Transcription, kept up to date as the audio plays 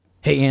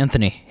Hey,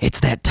 Anthony,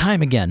 it's that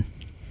time again.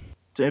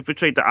 To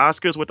infiltrate the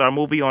Oscars with our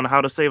movie on How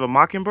to Save a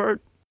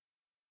Mockingbird?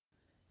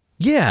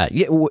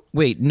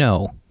 Wait,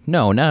 no.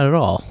 No, not at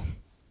all.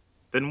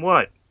 Then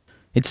what?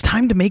 It's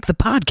time to make the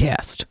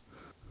podcast.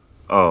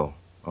 Oh,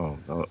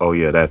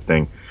 yeah, that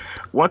thing.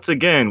 Once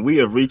again, we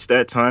have reached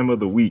that time of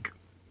the week.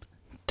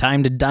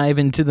 Time to dive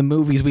into the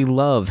movies we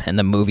love and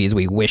the movies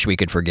we wish we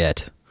could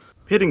forget.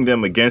 Pitting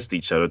them against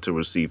each other to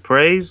receive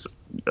praise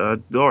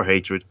or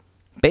hatred.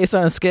 Based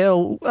on a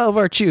scale of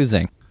our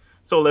choosing.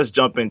 So let's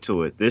jump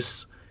into it.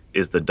 This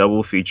is the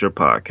Double Feature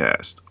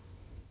Podcast.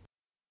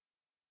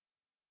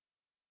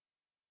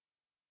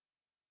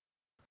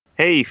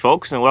 Hey,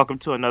 folks, and welcome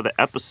to another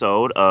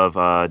episode of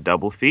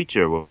Double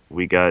Feature.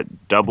 We got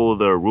double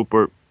the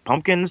Rupert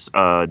Pumpkins,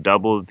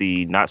 double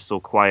the Not So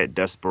Quiet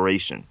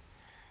Desperation.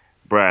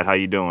 Brad, how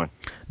you doing?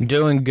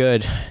 Doing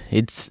good.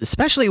 It's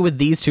especially with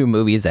these two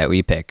movies that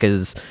we pick,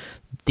 because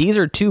these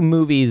are two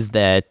movies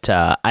that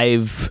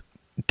I've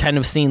kind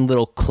of seen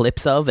little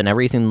clips of and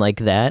everything like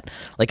that.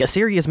 Like A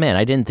Serious Man,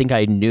 I didn't think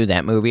I knew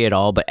that movie at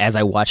all, but as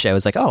I watched it, I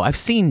was like, oh, I've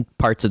seen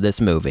parts of this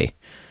movie.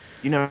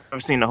 You never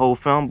seen the whole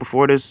film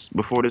before this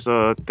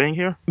thing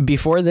here?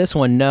 Before this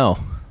one, no.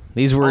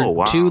 These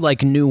were two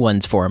new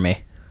ones for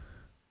me.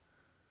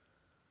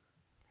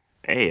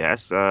 Hey,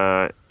 that's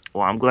well,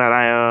 I'm glad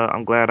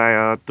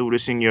I threw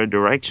this in your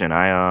direction.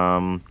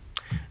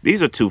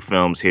 These are two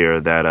films here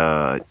that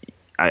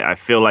I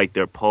feel like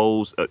they're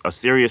posed. A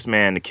Serious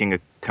Man, the king of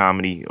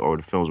comedy, or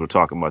the films we're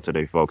talking about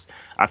today, folks.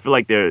 I feel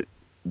like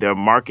they're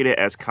marketed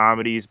as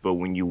comedies, but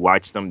when you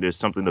watch them, there's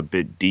something a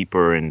bit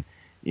deeper and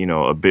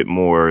a bit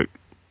more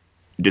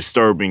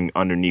disturbing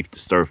underneath the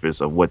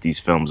surface of what these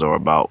films are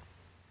about.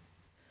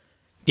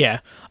 Yeah,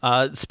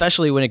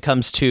 especially when it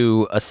comes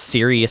to A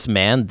Serious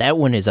Man. That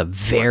one is a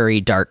very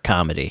dark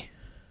comedy.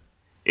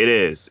 It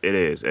is,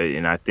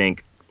 and I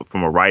think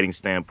from a writing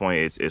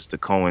standpoint, it's the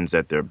Coens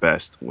at their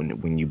best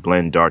when you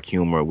blend dark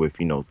humor with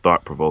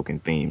thought-provoking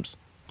themes.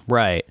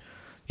 Right.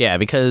 Yeah,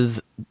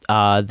 because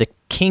the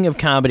king of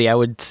comedy, I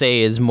would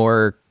say, is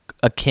more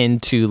akin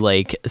to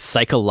like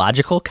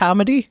psychological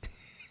comedy.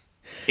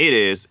 It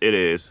is.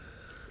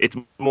 It's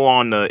more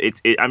on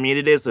the. I mean,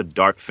 it is a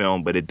dark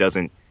film, but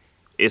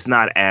it's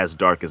not as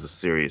dark as A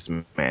Serious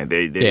Man.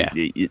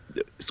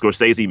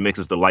 Scorsese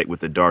mixes the light with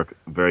the dark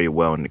very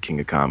well in The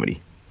King of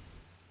Comedy.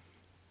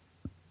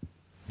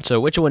 So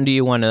which one do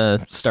you want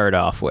to start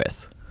off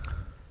with?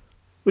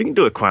 We can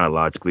do it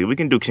chronologically. We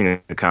can do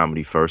King of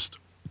Comedy first.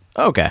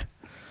 Okay.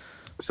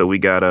 So we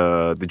got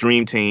the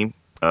Dream Team,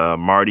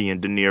 Marty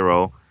and De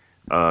Niro,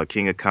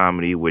 King of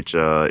Comedy, which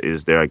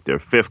is their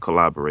fifth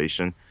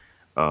collaboration.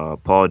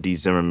 Paul D.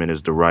 Zimmerman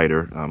is the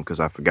writer, because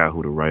I forgot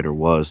who the writer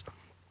was.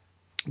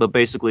 But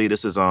basically,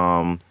 this is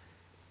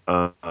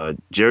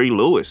Jerry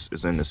Lewis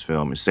is in this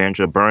film, and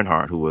Sandra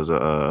Bernhard, who was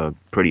a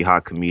pretty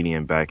hot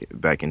comedian back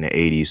in the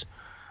 80s.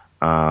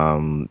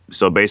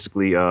 So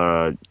basically,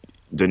 De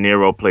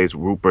Niro plays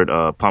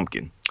Rupert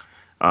Pumpkin.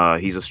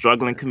 He's a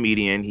struggling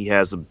comedian. He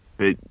has a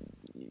bit.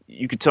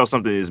 You could tell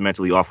something is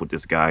mentally off with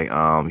this guy.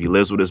 He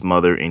lives with his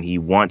mother, and he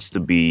wants to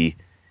be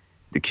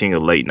the king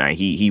of late night.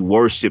 He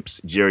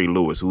worships Jerry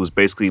Lewis, who is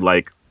basically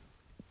like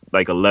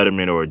a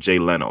Letterman or a Jay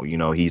Leno.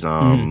 He's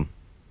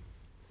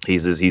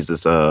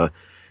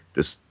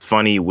this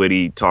funny,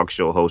 witty talk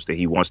show host that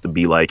he wants to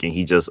be like, and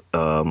he just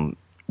De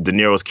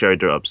Niro's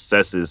character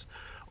obsesses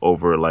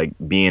over like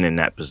being in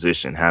that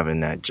position,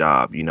 having that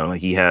job.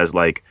 He has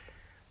like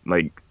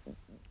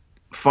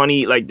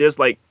funny, there's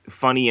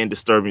funny and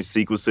disturbing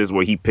sequences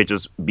where he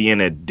pictures being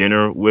at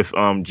dinner with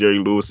Jerry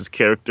Lewis's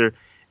character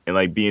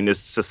and being this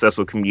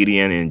successful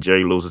comedian, and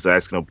Jerry Lewis is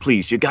asking him,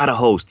 please, you gotta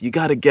host, you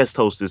gotta guest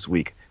host this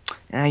week.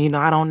 I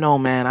don't know,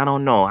 man. I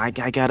don't know.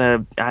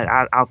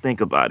 I'll think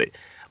about it.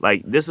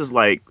 This is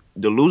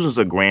Delusions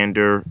of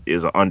Grandeur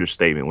is an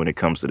understatement when it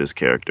comes to this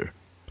character.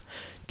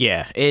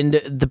 Yeah, and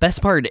the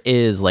best part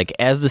is,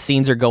 as the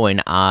scenes are going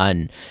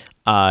on,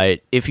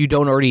 if you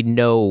don't already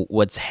know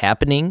what's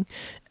happening,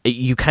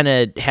 you kind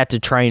of have to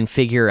try and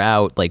figure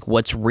out,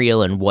 what's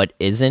real and what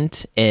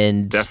isn't.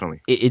 And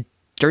definitely, it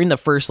during the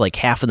first,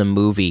 half of the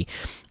movie,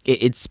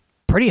 it's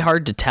pretty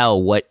hard to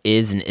tell what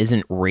is and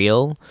isn't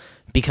real,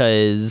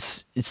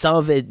 because some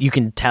of it you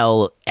can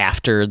tell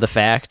after the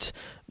fact.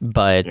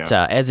 But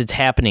as it's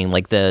happening,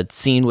 the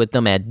scene with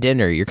them at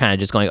dinner, you're kind of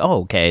just going,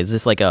 oh, okay, is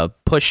this a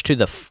push to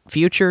the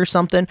future or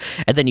something?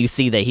 And then you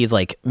see that he's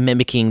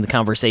mimicking the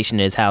conversation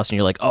in his house, and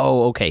you're like,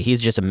 oh, okay,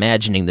 he's just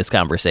imagining this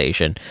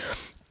conversation.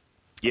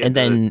 Yeah, and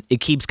then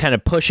it keeps kind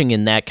of pushing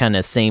in that kind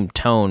of same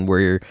tone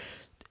where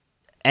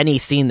any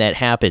scene that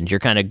happens, you're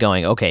kind of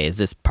going, okay, is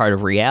this part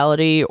of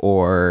reality,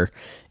 or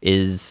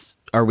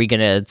are we going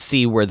to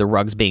see where the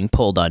rug's being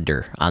pulled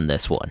under on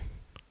this one?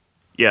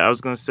 Yeah, I was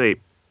going to say,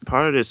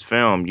 part of this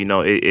film,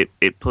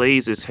 it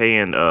plays his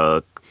hand.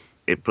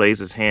 It plays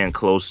his hand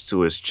close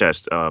to his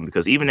chest,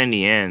 because even in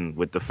the end,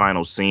 with the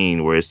final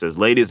scene where it says,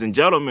 "Ladies and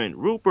gentlemen,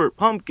 Rupert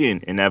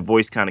Pumpkin," and that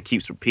voice kind of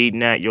keeps repeating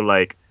that, you're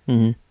like,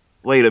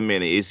 wait a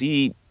minute, is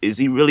he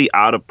really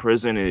out of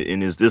prison,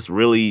 and is this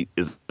really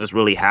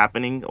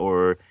happening,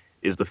 or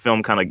is the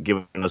film kind of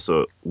giving us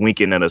a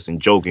winking at us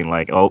and joking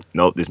like, oh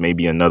no, this may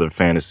be another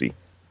fantasy.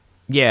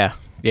 Yeah,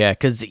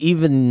 because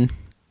even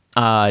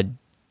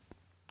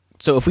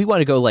so if we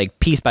want to go like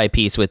piece by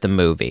piece with the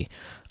movie,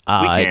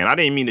 we can. I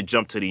didn't mean to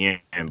jump to the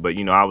end, but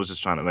I was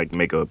just trying to like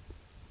make a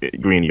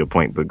agreeing to your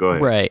point. But go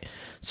ahead. Right.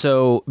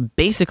 So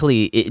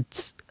basically,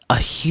 it's a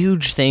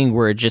huge thing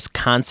where it just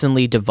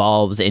constantly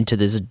devolves into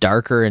this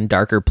darker and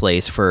darker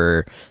place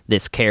for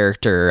this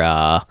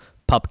character,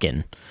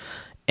 Pumpkin,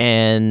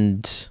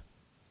 and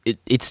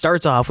it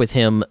starts off with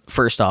him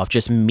first off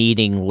just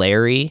meeting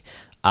Larry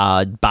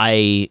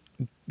by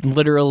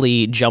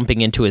literally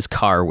jumping into his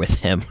car with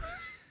him.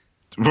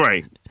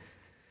 Right.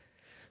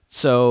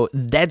 So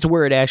that's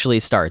where it actually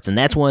starts, and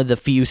that's one of the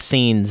few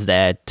scenes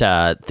that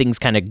things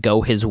kind of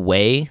go his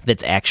way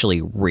that's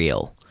actually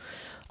real.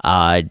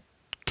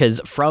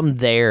 Because from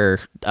there,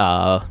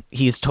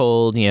 he's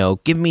told,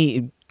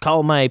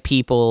 call my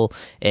people,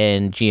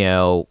 and,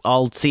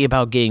 I'll see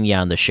about getting you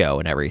on the show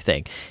and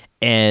everything.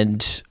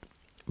 And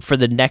for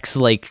the next,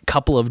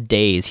 couple of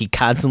days, he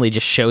constantly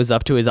just shows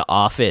up to his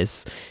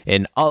office,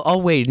 and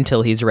I'll wait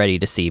until he's ready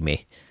to see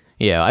me.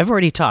 I've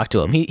already talked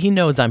to him. He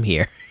knows I'm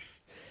here.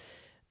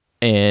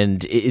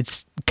 And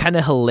it's kind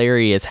of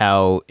hilarious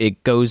how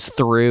it goes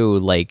through,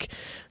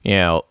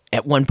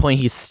 at one point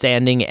he's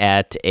standing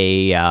at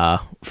a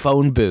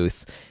phone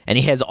booth, and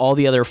he has all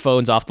the other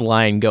phones off the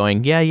line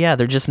going, yeah,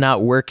 they're just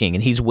not working.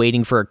 And he's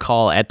waiting for a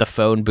call at the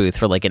phone booth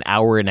for an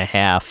hour and a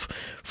half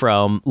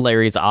from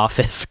Larry's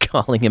office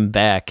calling him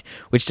back,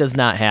 which does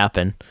not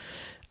happen.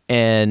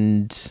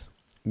 And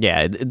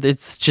yeah,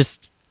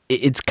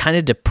 it's kind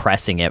of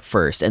depressing at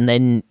first, and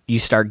then you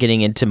start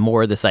getting into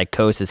more of the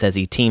psychosis as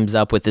he teams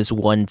up with this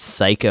one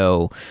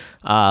psycho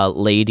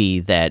lady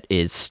that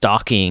is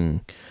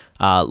stalking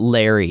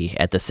Larry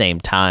at the same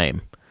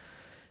time.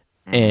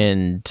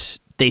 And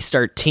they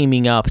start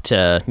teaming up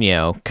to,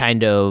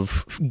 kind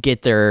of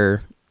get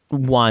their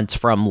wants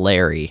from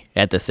Larry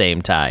at the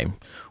same time,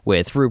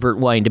 with Rupert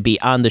wanting to be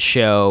on the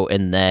show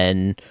and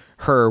then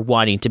her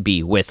wanting to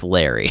be with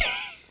Larry.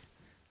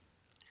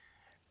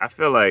 I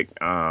feel like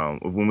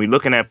when we're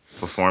looking at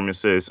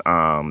performances,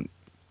 I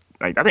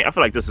feel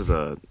like this is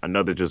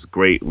another just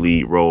great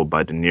lead role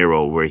by De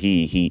Niro, where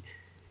he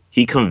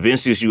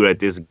convinces you that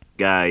this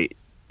guy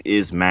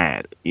is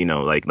mad.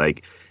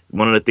 Like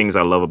one of the things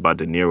I love about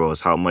De Niro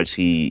is how much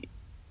he,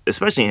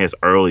 especially in his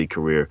early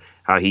career,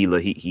 how he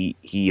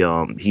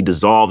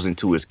dissolves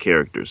into his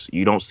characters.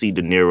 You don't see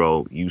De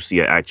Niro, you see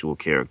an actual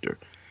character.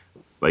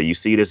 Like you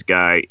see this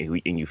guy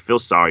and you feel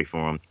sorry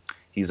for him.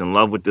 He's in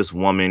love with this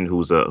woman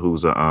who's a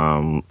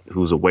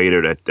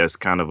waiter that's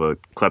kind of a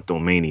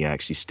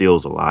kleptomaniac. She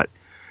steals a lot,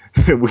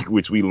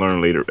 which we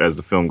learn later as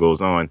the film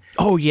goes on.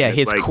 Oh yeah,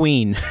 his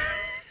queen.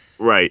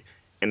 Right,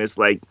 and it's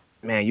like,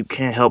 man, you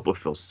can't help but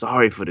feel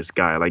sorry for this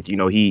guy. Like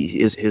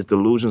his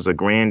delusions are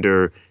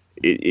grandeur.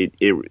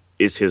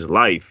 It's his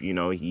life.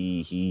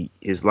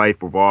 His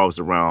life revolves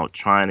around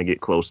trying to get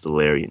close to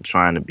Larry and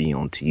trying to be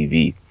on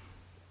TV.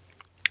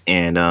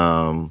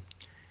 And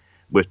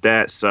with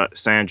that,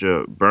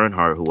 Sandra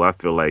Bernhard, who I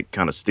feel like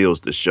kind of steals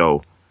the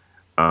show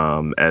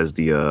as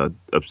the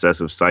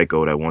obsessive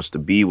psycho that wants to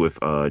be with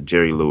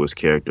Jerry Lewis'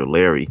 character,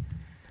 Larry.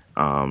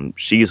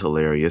 She's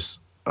hilarious.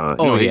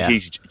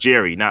 He's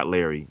Jerry, not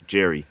Larry.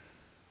 Jerry.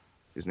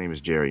 His name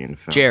is Jerry in the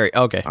film. Jerry,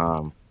 okay.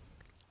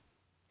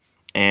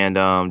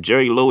 And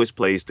Jerry Lewis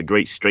plays the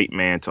great straight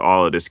man to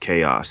all of this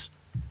chaos.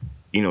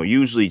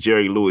 Usually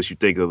Jerry Lewis, you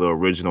think of the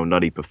original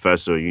Nutty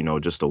Professor,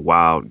 just a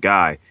wild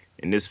guy.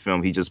 In this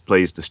film, he just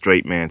plays the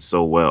straight man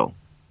so well.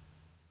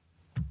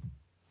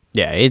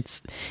 Yeah,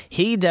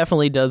 he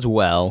definitely does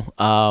well.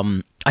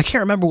 I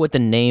can't remember what the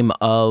name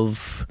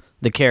of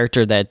the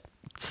character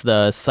that's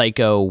the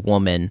psycho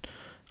woman.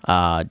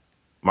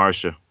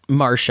 Marcia,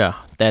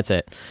 that's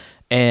it.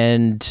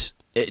 And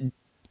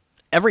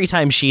every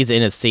time she's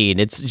in a scene,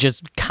 it's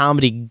just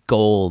comedy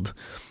gold.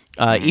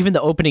 Even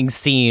the opening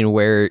scene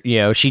where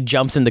she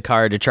jumps in the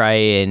car to try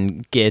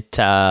and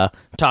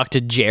talk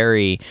to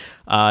Jerry,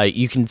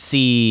 you can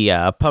see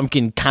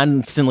Pumpkin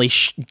constantly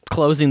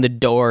closing the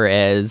door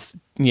as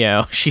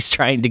she's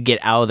trying to get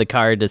out of the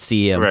car to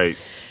see him. Right.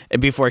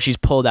 And before she's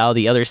pulled out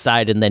the other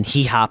side, and then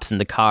he hops in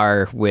the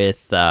car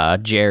with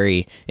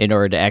Jerry in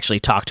order to actually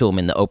talk to him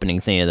in the opening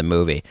scene of the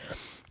movie.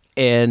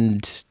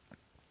 And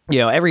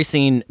every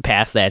scene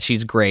past that,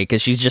 she's great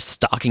because she's just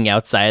stalking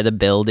outside of the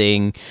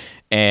building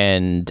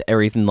and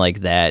everything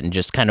like that, and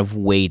just kind of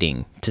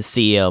waiting to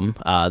see him.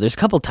 There's a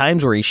couple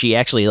times where she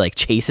actually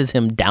chases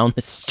him down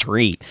the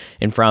street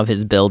in front of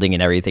his building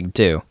and everything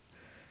too.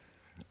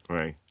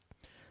 Right.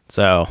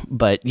 So,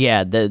 but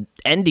yeah, the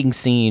ending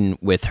scene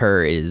with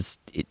her is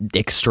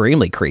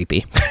extremely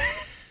creepy.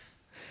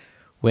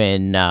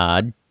 When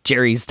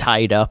Jerry's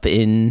tied up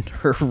in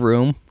her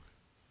room.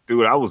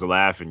 Dude, I was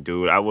laughing,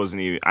 dude. I didn't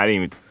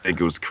even think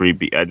it was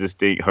creepy. I just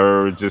think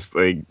her just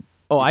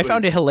Oh, I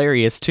found it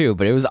hilarious too,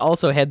 but it was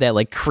also had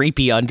that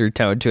creepy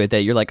undertone to it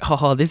that you're like,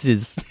 oh, this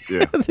is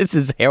this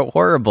is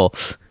horrible.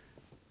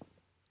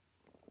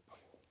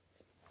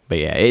 But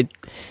yeah,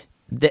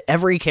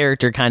 every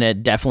character kind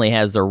of definitely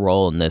has their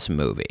role in this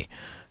movie.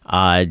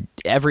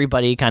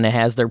 Everybody kind of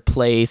has their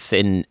place,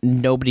 and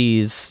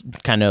nobody's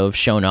kind of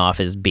shown off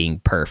as being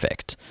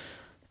perfect.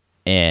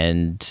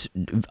 And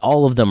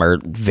all of them are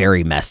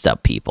very messed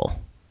up people.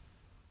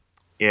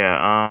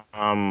 Yeah.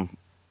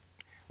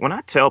 When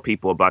I tell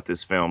people about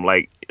this film,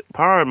 like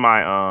part of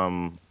my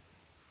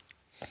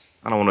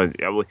I don't want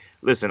to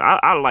listen.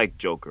 I like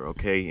Joker,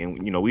 okay, and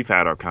we've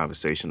had our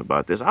conversation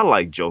about this. I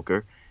like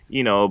Joker,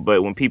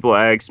 but when people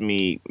ask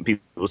me,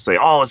 people say,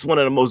 "Oh, it's one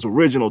of the most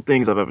original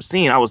things I've ever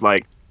seen." I was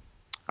like,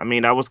 I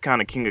mean, that was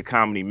kind of King of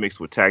Comedy mixed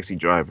with Taxi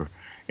Driver,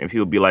 and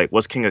people be like,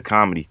 "What's King of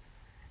Comedy?"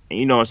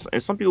 And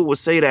and some people would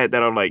say that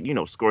are like,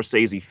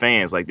 Scorsese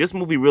fans. Like, this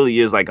movie really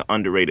is like an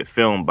underrated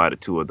film by the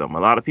two of them. A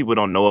lot of people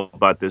don't know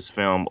about this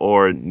film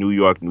or New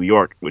York, New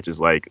York, which is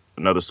like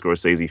another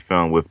Scorsese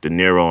film with De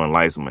Niro and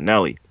Liza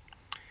Minnelli.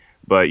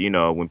 But,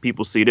 when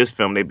people see this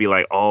film, they'd be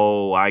like,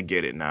 oh, I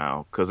get it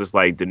now. Because it's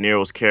like De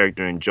Niro's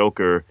character in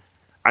Joker,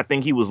 I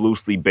think he was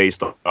loosely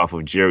based off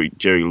of Jerry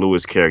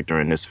Lewis' character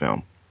in this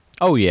film.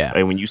 Oh, yeah.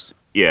 And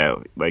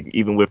like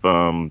even with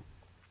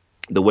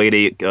the way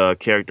they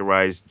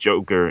characterized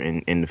Joker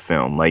in the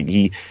film, like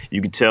you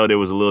could tell there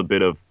was a little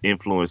bit of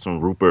influence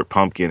from Rupert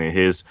Pumpkin and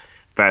his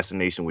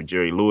fascination with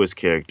Jerry Lewis'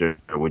 character,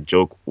 with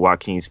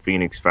Joaquin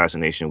Phoenix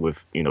fascination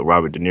with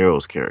Robert De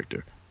Niro's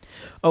character.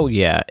 Oh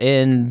yeah,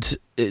 and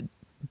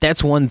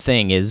that's one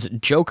thing is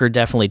Joker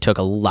definitely took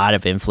a lot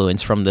of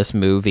influence from this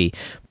movie,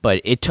 but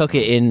it took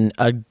it in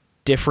a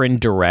different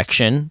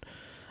direction.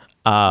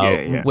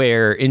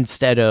 Where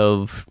instead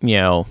of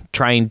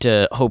trying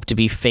to hope to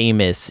be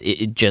famous,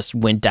 it just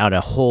went down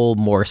a whole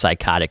more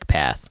psychotic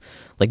path.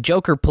 Like,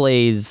 Joker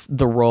plays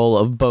the role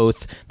of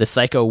both the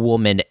psycho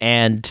woman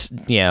and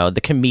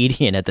the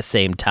comedian at the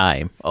same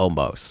time,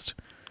 almost.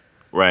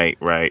 Right,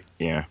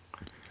 yeah.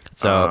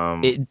 So,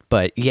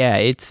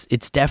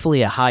 it's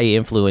definitely a high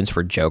influence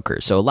for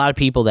Joker. So a lot of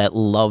people that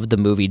love the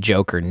movie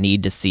Joker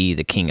need to see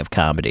The King of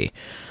Comedy.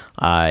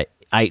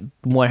 I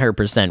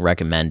 100%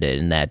 recommend it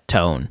in that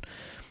tone,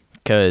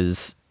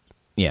 because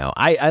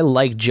I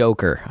like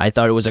Joker. I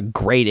thought it was a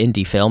great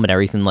indie film and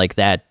everything like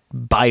that.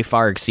 By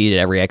far exceeded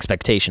every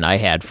expectation I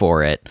had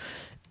for it,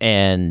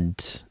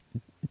 and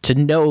to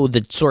know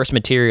the source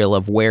material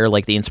of where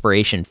like the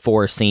inspiration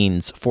for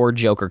scenes for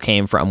Joker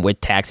came from with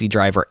Taxi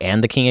Driver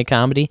and The King of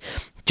Comedy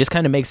just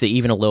kind of makes it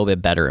even a little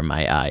bit better in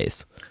my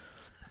eyes.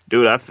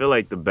 Dude, I feel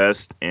like the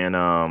best, and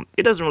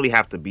it doesn't really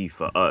have to be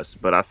for us,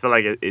 but I feel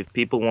like if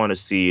people want to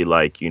see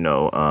like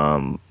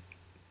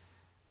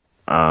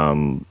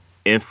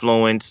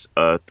influence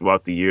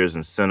throughout the years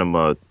in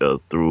cinema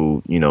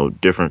through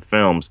different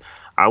films,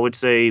 I would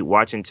say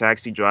watching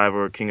Taxi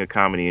Driver, King of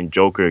Comedy, and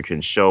Joker can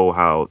show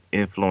how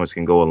influence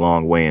can go a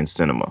long way in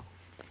cinema.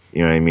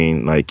 You know what I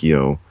mean? Like,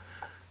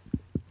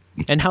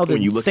 and how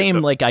the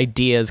same like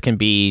ideas can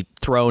be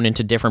thrown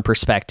into different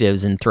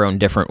perspectives and thrown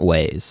different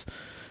ways.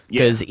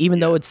 Because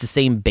even though it's the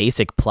same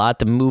basic plot,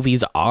 the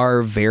movies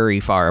are very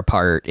far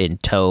apart in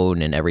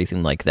tone and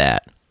everything like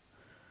that.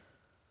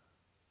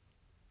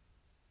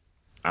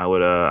 I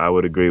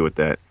would agree with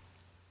that.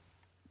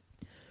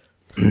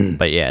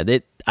 But yeah,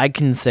 I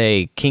can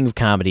say King of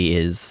Comedy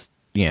is,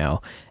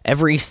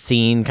 every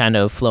scene kind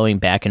of flowing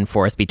back and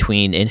forth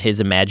between in his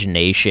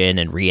imagination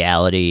and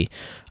reality.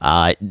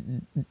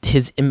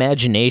 His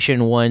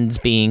imagination ones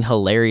being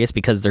hilarious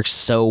because they're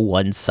so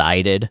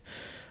one-sided.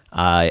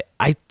 I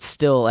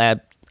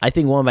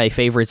think one of my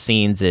favorite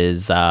scenes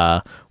is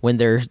when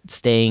they're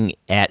staying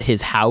at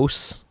his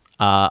house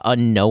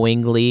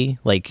unknowingly,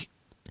 like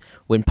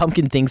when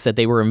Pumpkin thinks that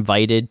they were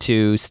invited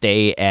to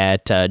stay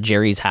at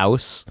Jerry's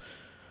house.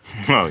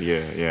 Oh,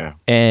 yeah.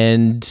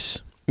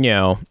 And,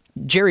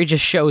 Jerry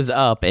just shows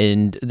up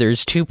and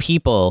there's two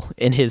people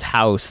in his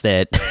house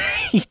that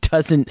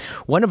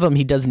one of them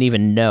he doesn't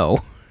even know.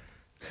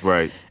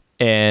 Right.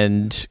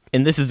 And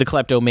this is the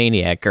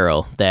kleptomaniac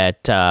girl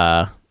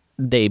that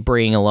they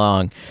bring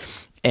along.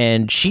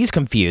 And she's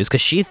confused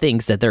because she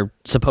thinks that they're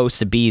supposed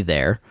to be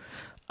there.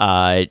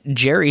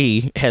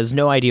 Jerry has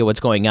no idea what's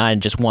going on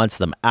and just wants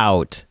them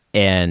out.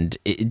 And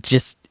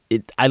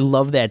I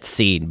love that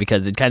scene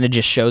because it kind of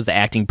just shows the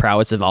acting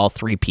prowess of all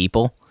three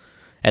people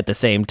at the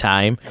same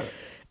time,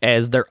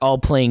 as they're all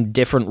playing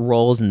different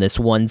roles in this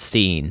one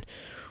scene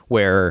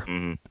where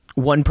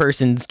one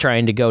person's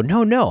trying to go,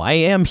 no, I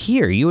am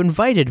here. You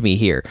invited me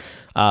here.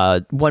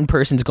 One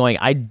person's going,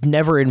 I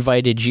never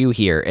invited you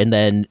here. And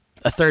then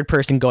a third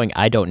person going,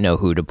 I don't know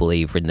who to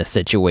believe in this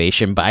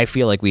situation, but I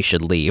feel like we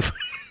should leave.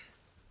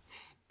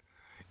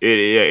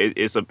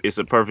 It's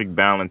a perfect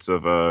balance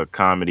of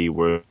comedy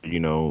where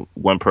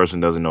one person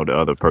doesn't know the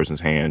other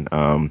person's hand.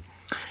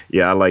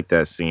 I like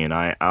that scene.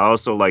 I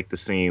also like the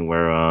scene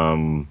where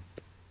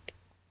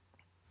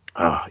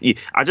I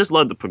just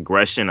love the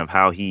progression of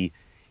how he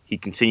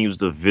continues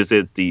to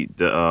visit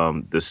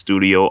the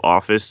studio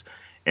office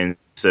and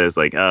says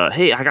like,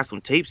 hey, I got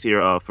some tapes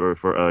here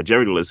for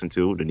Jerry to listen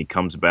to. Then he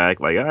comes back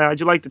like, how'd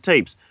you like the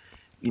tapes?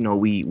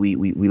 We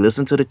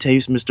listened to the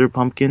tapes, Mr.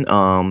 Pumpkin.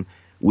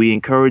 We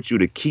encourage you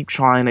to keep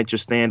trying at your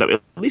stand up.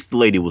 At least the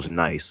lady was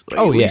nice. Like,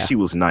 Oh, at least yeah. she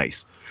was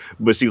nice.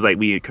 But she was like,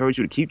 we encourage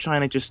you to keep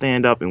trying at your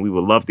stand up, and we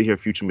would love to hear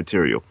future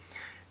material.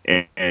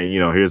 And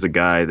here's a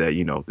guy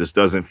that, this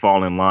doesn't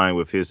fall in line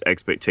with his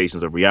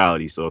expectations of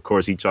reality. So of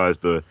course he tries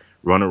to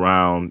run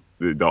around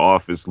the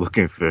office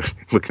looking for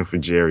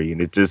Jerry.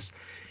 And it's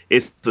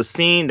a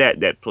scene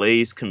that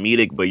plays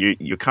comedic, but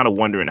you're kind of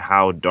wondering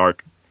how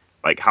dark,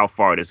 like how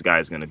far this guy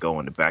is going to go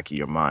in the back of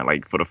your mind.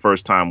 Like for the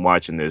first time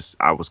watching this,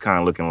 I was kind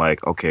of looking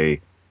like,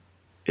 okay,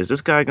 is this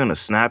guy going to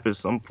snap at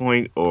some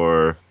point,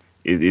 or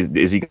is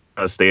he going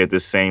to stay at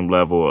this same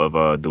level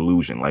of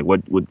delusion? Like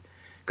what would,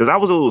 because I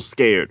was a little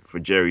scared for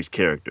Jerry's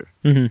character.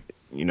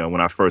 Mm-hmm.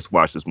 When I first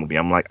watched this movie,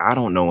 I'm like, I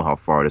don't know how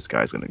far this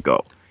guy's going to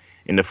go.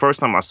 And the first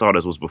time I saw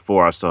this was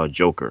before I saw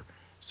Joker.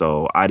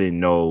 So I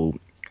didn't know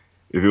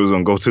if it was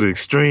going to go to the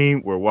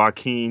extreme where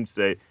Joaquin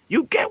said,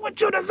 you get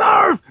what you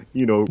deserve,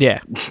 Yeah.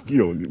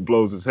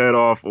 blows his head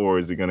off, or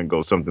is it going to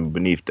go something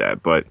beneath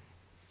that? But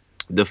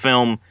the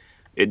film,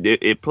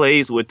 it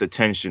plays with the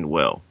tension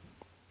well.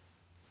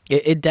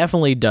 It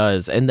definitely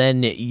does. And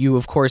then you,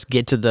 of course,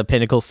 get to the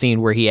pinnacle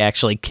scene where he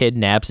actually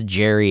kidnaps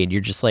Jerry, and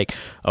you're just like,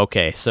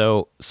 okay,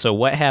 so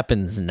what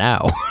happens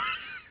now?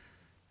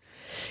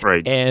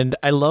 Right. And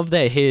I love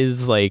that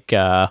his, like,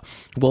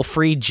 we'll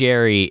free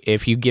Jerry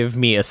if you give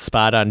me a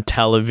spot on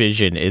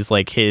television is,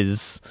 like,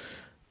 his,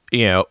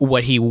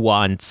 what he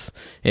wants.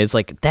 It's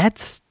like,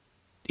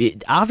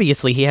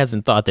 obviously he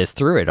hasn't thought this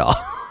through at all.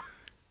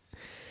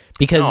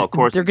 Because No, of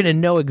course. they're going to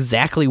know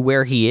exactly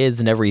where he is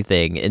and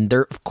everything. And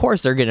of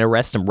course they're going to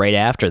arrest him right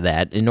after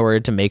that in order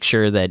to make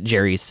sure that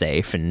Jerry's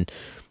safe. And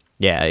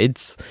yeah,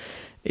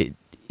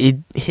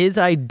 his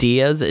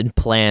ideas and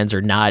plans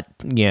are not,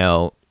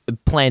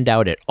 planned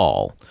out at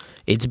all.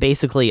 It's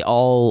basically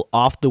all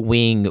off the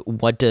wing.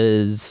 What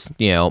does,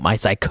 my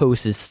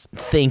psychosis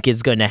think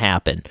is going to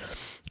happen?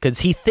 Because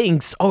he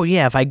thinks, oh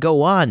yeah, if I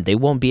go on, they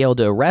won't be able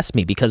to arrest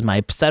me because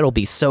my set will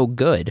be so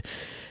good.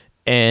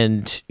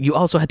 And you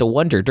also have to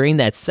wonder during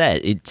that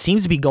set, it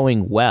seems to be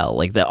going well.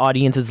 Like the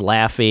audience is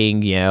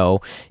laughing,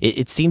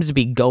 it seems to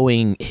be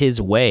going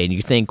his way. And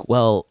you think,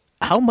 well,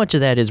 how much of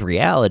that is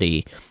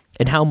reality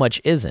and how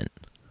much isn't?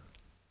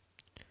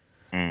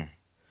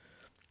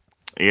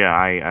 Yeah,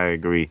 I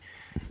agree.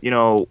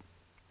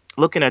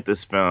 Looking at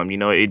this film,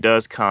 it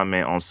does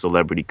comment on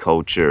celebrity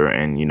culture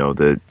and,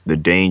 the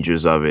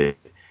dangers of it.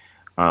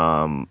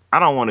 I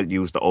don't want to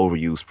use the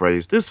overused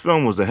phrase. This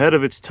film was ahead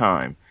of its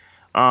time.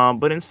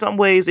 But in some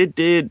ways it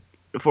did,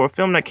 for a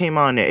film that came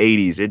out in the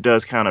 80s, it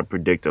does kind of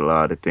predict a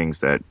lot of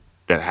things that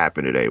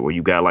happen today, where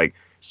you got like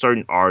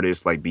certain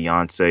artists like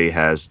Beyonce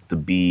has the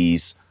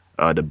Bees,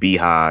 the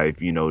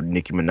Beehive,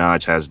 Nicki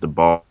Minaj has the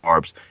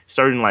Barbs.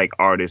 Certain like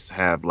artists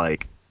have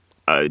like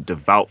a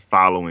devout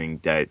following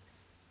that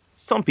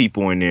some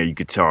people in there you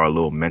could tell are a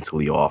little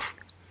mentally off.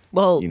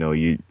 Well,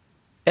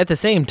 at the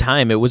same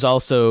time, it was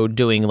also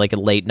doing like a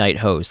late night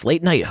host.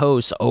 Late night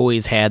hosts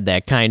always had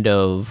that kind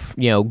of,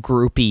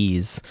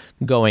 groupies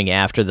going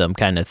after them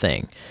kind of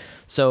thing.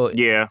 So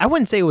yeah, I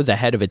wouldn't say it was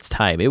ahead of its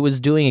time. It was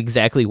doing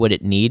exactly what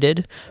it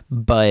needed,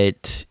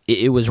 but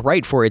it was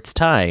right for its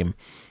time.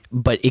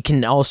 But it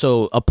can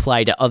also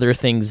apply to other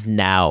things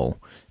now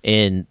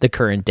in the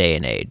current day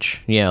and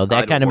age.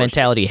 That kind of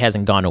mentality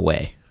hasn't gone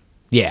away.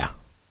 Yeah.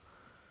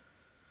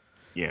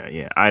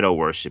 Yeah. Idol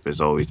worship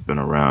has always been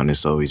around.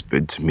 It's always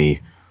been, to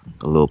me,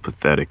 a little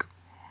pathetic.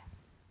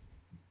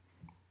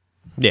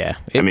 Yeah.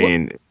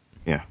 Yeah.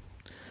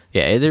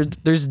 Yeah,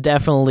 there's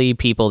definitely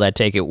people that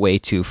take it way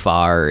too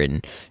far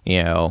and,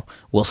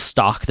 will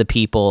stalk the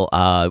people.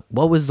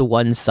 What was the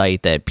one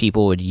site that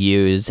people would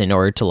use in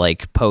order to,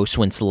 like, post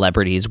when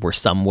celebrities were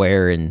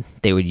somewhere and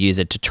they would use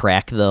it to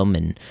track them?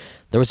 And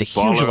there was a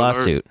huge Baller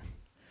lawsuit. Alert.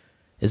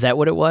 Is that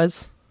what it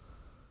was?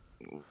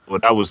 Well,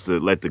 that was to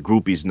let the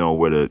groupies know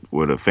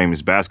where the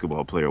famous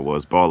basketball player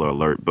was. Baller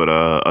Alert. But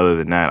other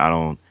than that, I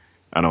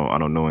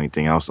don't know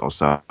anything else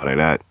outside of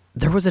that.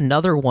 There was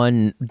another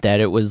one that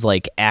it was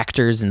like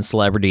actors and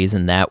celebrities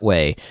in that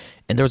way.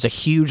 And there was a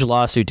huge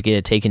lawsuit to get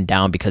it taken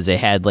down because it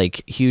had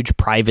like huge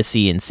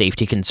privacy and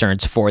safety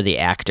concerns for the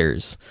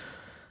actors.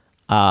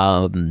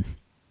 I'm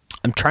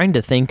trying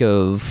to think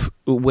of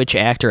which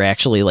actor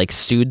actually like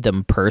sued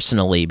them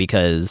personally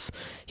because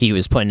he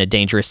was put in a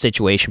dangerous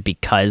situation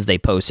because they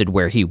posted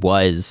where he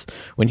was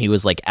when he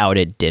was like out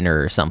at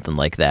dinner or something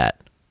like that.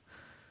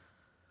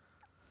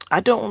 I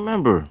don't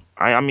remember.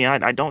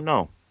 I don't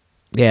know.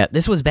 Yeah,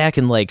 this was back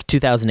in like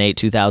 2008,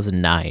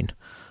 2009.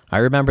 I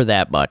remember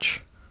that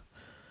much.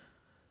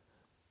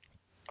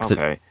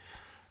 Okay.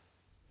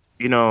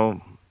 I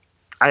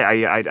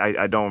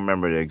don't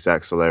remember the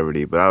exact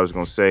celebrity, but I was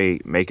gonna say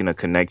making a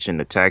connection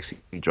to Taxi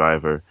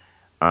Driver.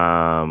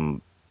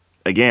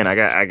 Again,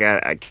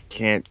 I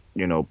can't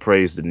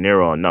praise De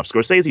Niro enough.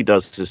 Scorsese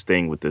does his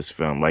thing with this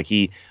film. Like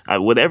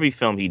with every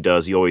film he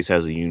does, he always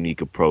has a unique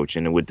approach.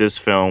 And with this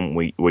film,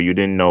 where you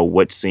didn't know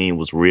what scene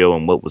was real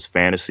and what was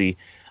fantasy,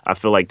 I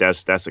feel like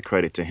that's a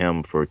credit to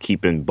him for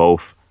keeping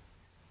both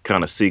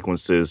kind of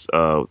sequences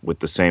with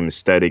the same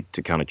aesthetic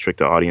to kind of trick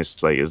the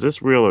audience. Like, is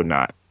this real or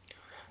not?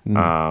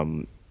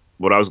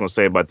 What I was gonna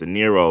say about De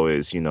Niro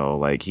is,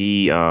 like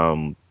he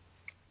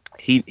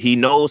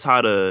knows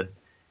how to.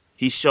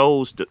 He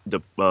shows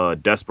the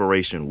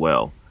desperation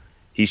well.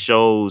 He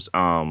shows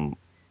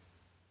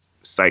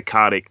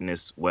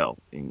psychoticness well,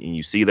 and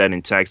you see that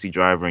in Taxi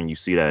Driver, and you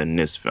see that in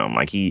this film.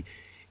 Like he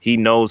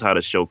knows how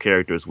to show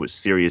characters with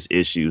serious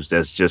issues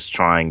that's just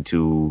trying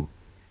to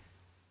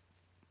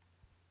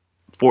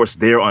force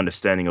their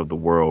understanding of the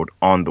world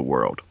on the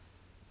world.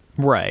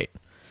 Right.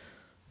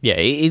 Yeah,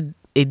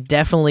 it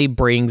definitely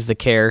brings the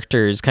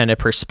character's kind of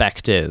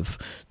perspective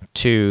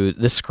to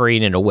the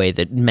screen in a way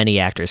that many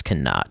actors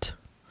cannot.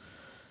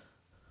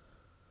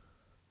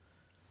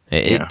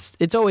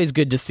 It's always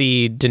good to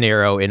see De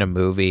Niro in a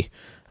movie,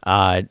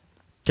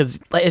 because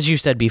as you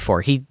said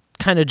before, he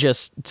kind of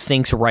just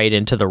sinks right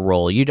into the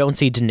role. You don't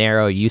see De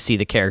Niro, you see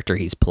the character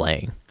he's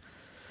playing.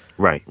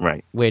 Right.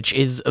 Which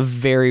is a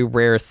very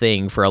rare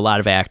thing for a lot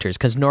of actors,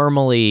 because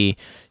normally,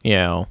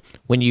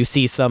 when you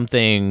see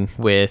something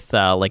with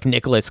like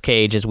Nicolas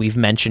Cage, as we've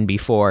mentioned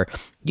before,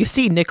 you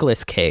see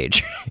Nicolas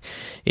Cage.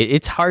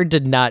 It's hard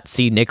to not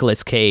see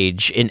Nicolas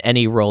Cage in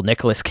any role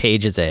Nicolas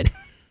Cage is in.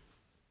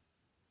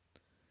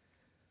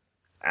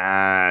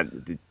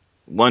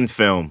 One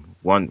film,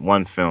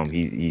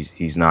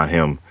 he's not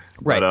him.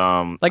 Right.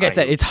 But, like I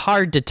said, it's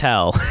hard to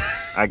tell.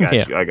 I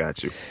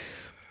got you.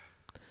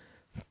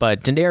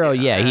 But De Niro,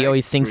 he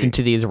always sinks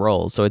into these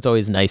roles, so it's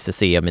always nice to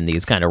see him in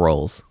these kind of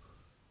roles.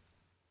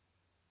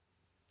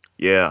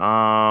 Yeah,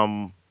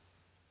 I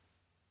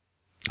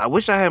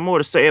wish I had more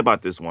to say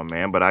about this one,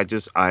 man, but I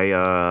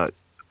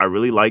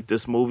really like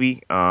this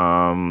movie.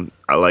 I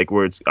like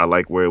where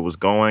it was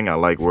going. I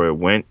like where it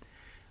went.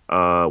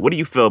 What do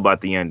you feel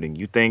about the ending?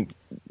 You think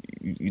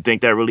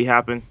that really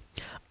happened?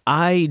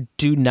 I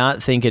do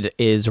not think it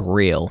is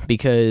real,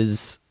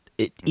 because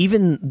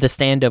even the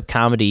stand-up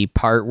comedy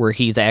part where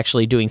he's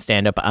actually doing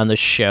stand-up on the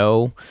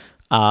show,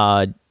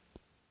 I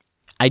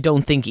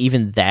don't think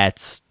even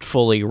that's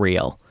fully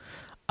real.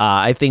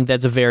 I think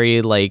that's a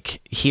very,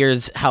 like,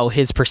 here's how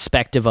his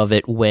perspective of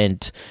it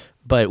went,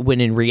 but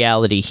when in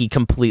reality he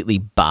completely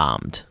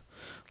bombed.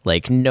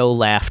 Like, no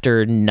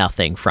laughter,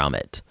 nothing from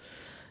it.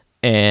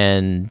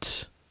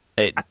 And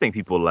I think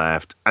people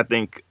laughed. I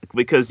think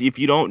because if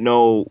you don't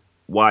know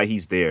why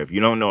he's there, if you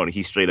don't know that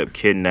he straight up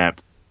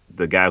kidnapped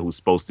the guy who's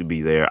supposed to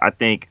be there, I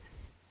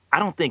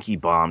don't think he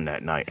bombed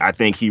that night. I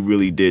think he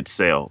really did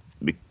sell,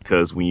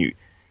 because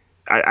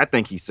I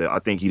think he said, I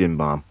think he didn't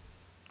bomb.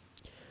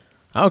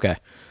 Okay.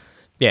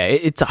 Yeah,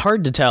 it's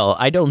hard to tell.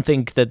 I don't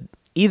think that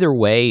either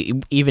way,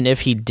 even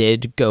if he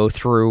did go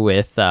through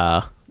with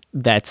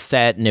that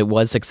set and it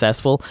was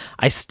successful,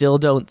 I still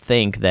don't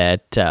think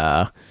that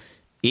the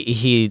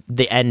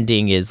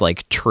ending is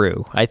like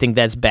true. I think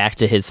that's back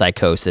to his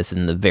psychosis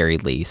in the very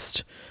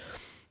least.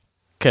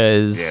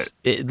 Because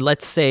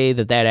let's say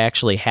that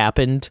actually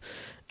happened,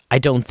 I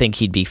don't think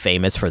he'd be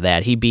famous for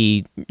that. He'd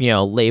be,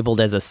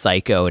 labeled as a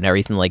psycho and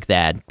everything like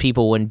that.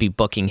 People wouldn't be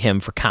booking him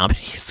for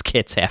comedy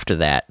skits after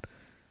that.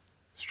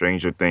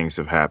 Stranger things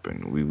have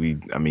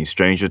happened.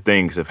 Stranger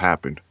things have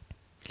happened.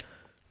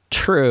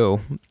 True,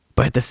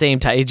 but at the same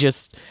time,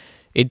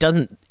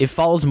 it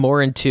falls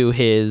more into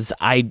his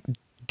I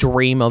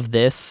dream of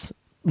this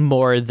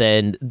more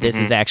than this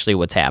is actually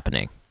what's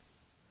happening.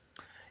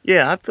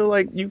 Yeah, I feel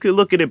like you could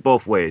look at it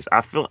both ways.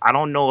 I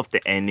don't know if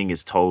the ending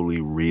is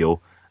totally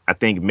real. I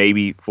think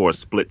maybe for a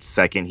split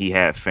second he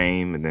had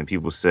fame, and then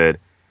people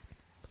said,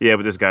 "Yeah,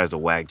 but this guy's a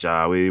whack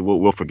job.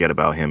 We'll forget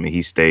about him." And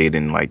he stayed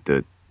in like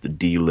the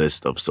D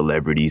list of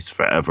celebrities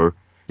forever.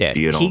 Yeah,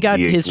 he got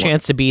his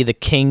chance to be the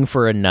king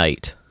for a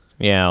night.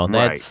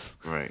 That's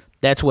right.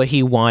 That's what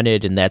he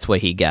wanted, and that's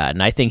what he got.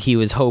 And I think he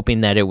was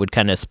hoping that it would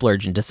kind of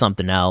splurge into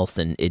something else,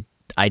 and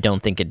I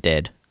don't think it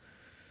did.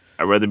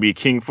 I'd rather be a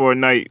king for a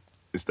night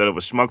instead of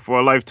a schmuck for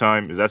a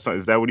lifetime. Is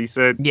that what he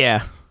said?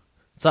 Yeah,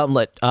 something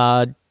like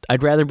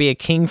I'd rather be a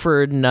king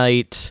for a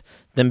night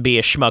than be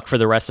a schmuck for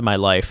the rest of my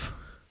life.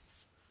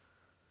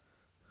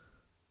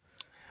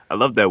 I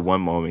love that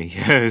one moment he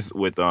has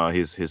with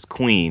his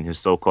queen, his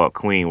so-called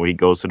queen, where he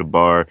goes to the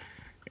bar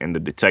and the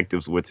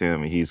detective's with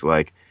him, and he's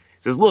like,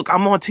 says, "Look,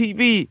 I'm on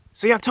TV.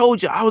 See, I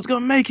told you I was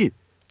gonna make it."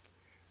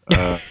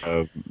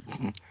 I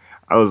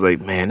was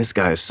like, man, this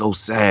guy is so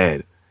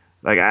sad.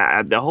 Like,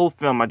 the whole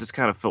film, I just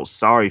kind of felt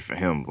sorry for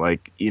him.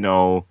 Like,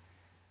 and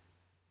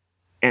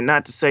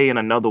not to say in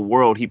another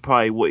world he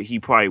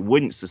probably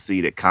wouldn't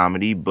succeed at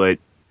comedy, but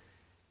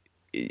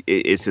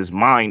it's his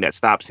mind that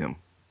stops him.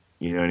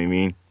 You know what I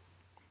mean?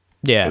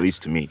 Yeah. At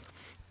least to me.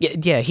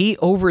 Yeah, he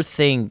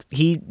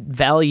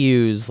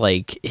values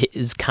like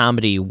his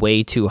comedy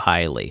way too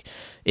highly.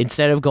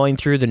 Instead of going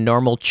through the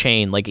normal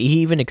chain, like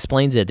he even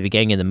explains it at the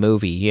beginning of the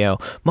movie,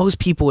 most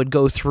people would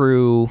go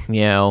through,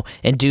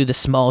 and do the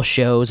small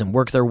shows and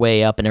work their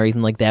way up and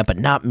everything like that, but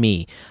not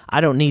me.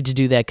 I don't need to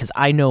do that because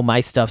I know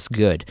my stuff's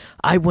good.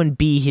 I wouldn't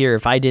be here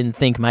if I didn't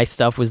think my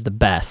stuff was the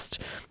best.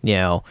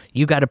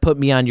 You got to put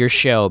me on your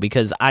show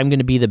because I'm going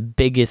to be the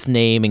biggest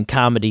name in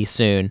comedy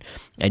soon,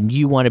 and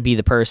you want to be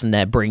the person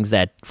that brings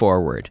that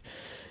forward.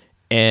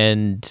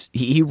 And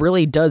he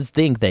really does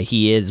think that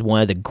he is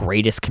one of the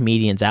greatest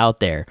comedians out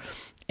there.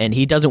 And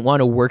he doesn't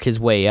want to work his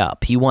way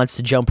up. He wants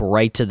to jump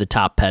right to the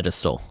top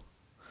pedestal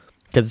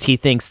because he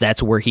thinks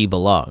that's where he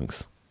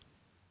belongs.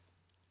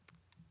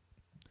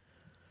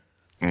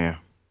 Yeah.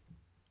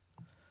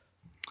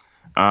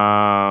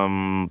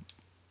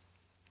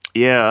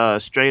 Yeah,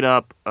 straight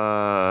up,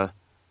 I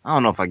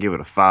don't know if I give it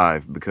a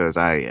 5 because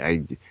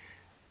I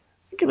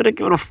give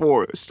it a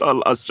 4. It's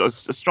a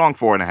strong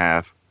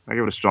 4.5. I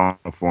give it a strong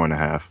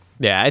 4.5.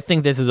 Yeah, I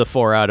think this is a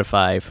 4 out of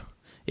 5.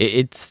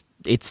 It's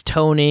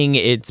toning,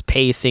 it's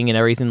pacing, and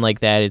everything like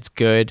that. It's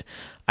good.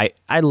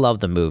 I love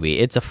the movie.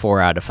 It's a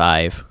 4 out of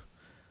 5.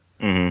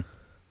 Mm-hmm.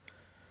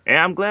 And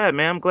I'm glad,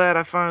 man. I'm glad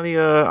I finally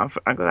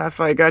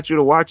got you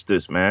to watch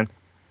this, man.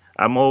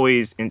 I'm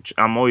always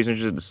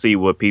interested to see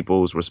what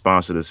people's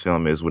response to this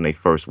film is when they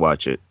first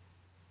watch it.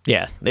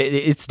 Yeah,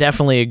 it's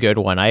definitely a good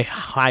one. I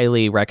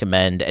highly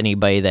recommend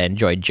anybody that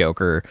enjoyed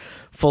Joker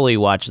fully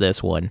watch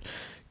this one.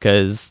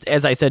 Because,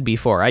 as I said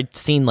before, I'd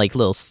seen, like,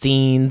 little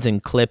scenes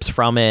and clips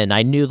from it, and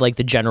I knew, like,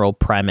 the general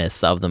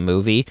premise of the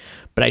movie,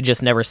 but I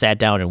just never sat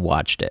down and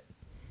watched it.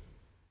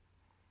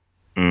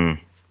 All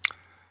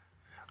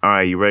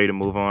right, you ready to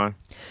move on?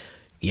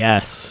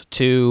 Yes,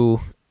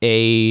 to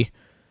a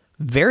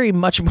very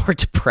much more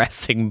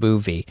depressing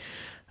movie,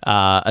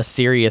 A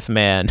Serious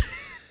Man.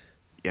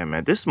 Yeah,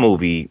 man, this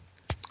movie,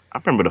 I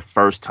remember the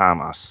first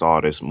time I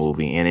saw this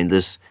movie, and in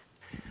this...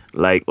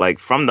 Like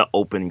from the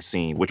opening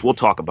scene, which we'll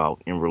talk about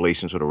in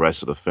relation to the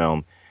rest of the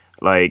film,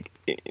 like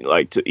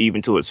to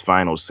even to its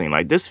final scene,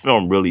 like this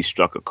film really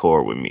struck a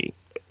chord with me.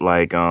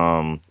 Like,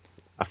 I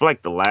feel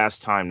like the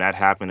last time that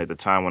happened at the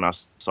time when I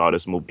saw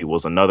this movie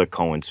was another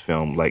Coen's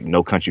film, like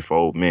No Country for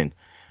Old Men,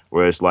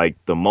 where it's like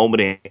the moment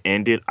it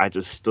ended, I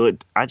just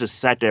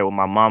sat there with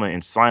my mama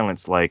in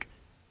silence, like,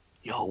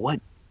 yo,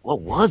 what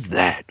was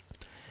that?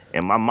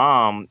 And my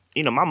mom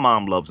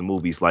loves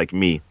movies like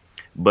me.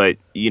 But,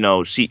 you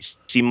know, she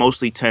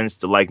mostly tends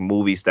to like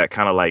movies that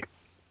kind of like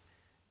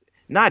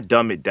not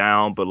dumb it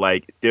down, but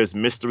like there's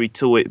mystery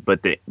to it.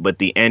 But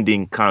the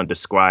ending kind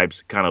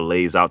of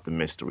lays out the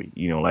mystery,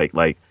 you know, like,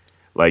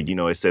 you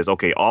know, it says,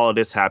 OK, all of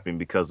this happened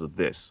because of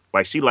this.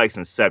 Like she likes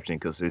Inception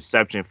because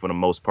Inception, for the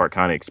most part,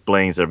 kind of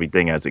explains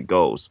everything as it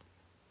goes.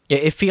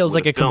 It feels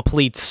like a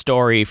complete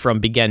story from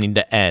beginning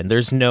to end.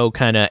 There's no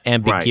kind of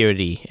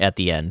ambiguity at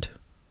the end.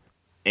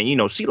 And, you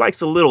know, she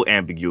likes a little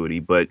ambiguity,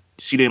 but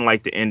she didn't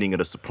like the ending of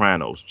The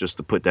Sopranos, just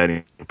to put that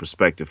in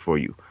perspective for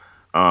you.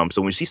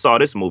 So when she saw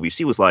this movie,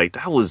 she was like,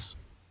 that was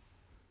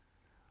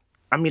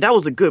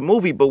a good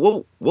movie, but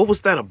what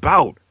was that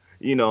about?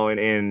 You know,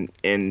 and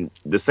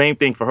the same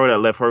thing for her that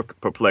left her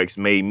perplexed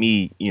made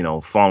me, you know,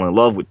 fall in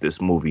love with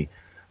this movie.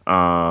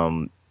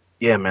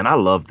 Yeah, man, I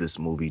love this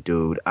movie,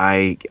 dude.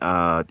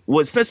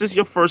 Since it's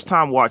your first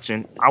time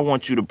watching, I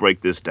want you to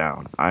break this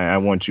down. I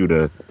want you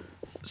to...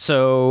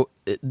 So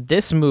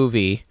this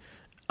movie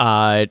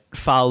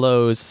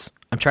follows...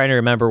 I'm trying to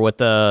remember what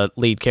the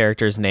lead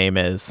character's name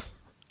is.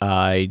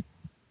 I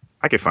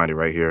can find it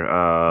right here.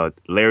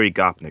 Larry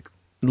Gopnik.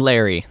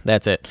 Larry,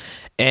 that's it.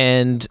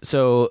 And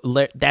so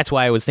that's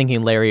why I was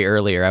thinking Larry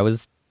earlier. I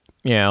was,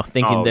 you know,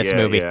 thinking this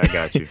movie. Yeah, I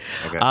got you.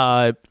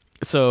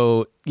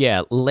 So,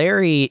 yeah,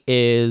 Larry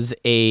is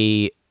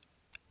a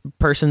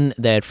person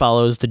that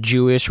follows the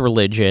Jewish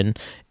religion,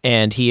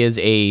 and he is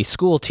a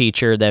school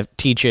teacher that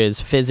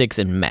teaches physics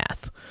and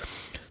math.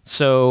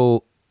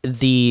 So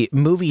the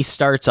movie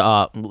starts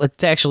off...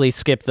 Let's actually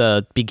skip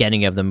the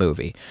beginning of the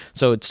movie.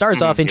 So it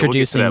starts off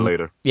introducing... We'll get to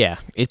that later. Yeah,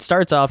 it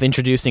starts off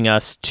introducing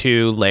us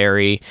to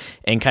Larry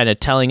and kind of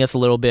telling us a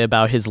little bit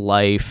about his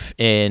life,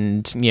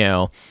 and, you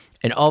know...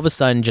 And all of a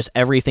sudden, just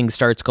everything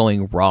starts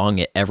going wrong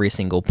at every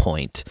single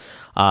point.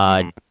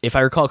 If I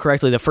recall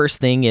correctly, the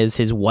first thing is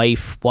his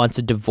wife wants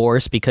a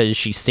divorce because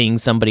she's seeing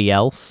somebody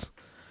else.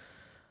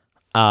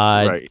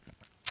 Right.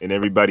 And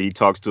everybody he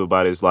talks to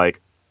about it is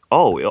like,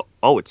 oh,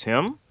 it's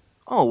him?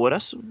 Oh, well,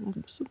 it's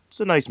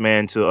a nice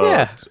man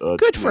to...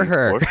 good for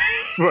her.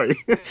 Right.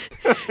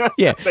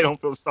 Yeah. They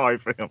don't feel sorry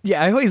for him.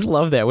 Yeah, I always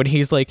love that when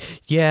he's like,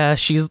 yeah,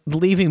 she's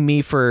leaving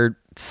me for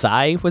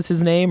Cy, was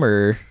his name,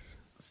 or...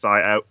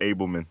 Cy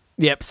Abelman.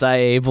 Yep, Cy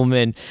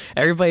Abelman.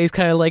 Everybody's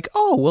kind of like,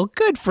 oh, well,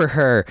 good for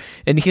her.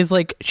 And he's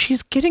like,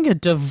 she's getting a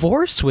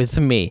divorce with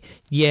me.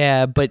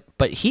 Yeah, but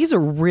he's a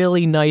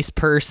really nice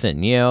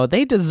person. You know,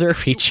 they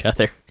deserve each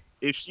other.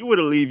 If she were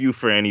to leave you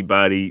for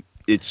anybody,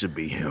 it should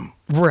be him.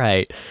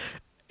 Right.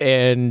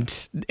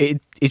 And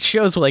it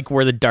shows like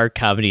where the dark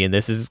comedy in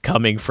this is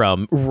coming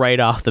from right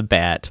off the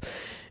bat.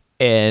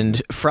 And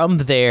from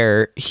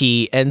there,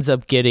 he ends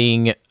up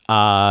getting,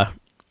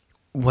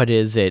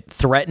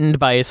 threatened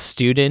by a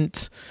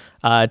student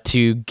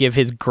to give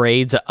his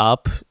grades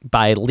up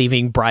by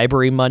leaving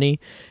bribery money.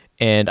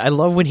 And I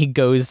love when he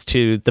goes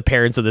to the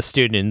parents of the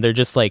student and they're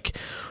just like,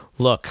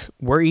 look,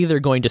 we're either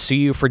going to sue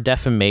you for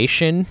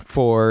defamation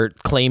for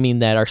claiming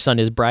that our son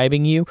is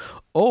bribing you,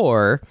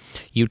 or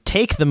you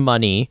take the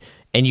money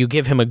and you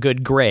give him a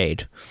good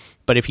grade.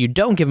 But if you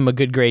don't give him a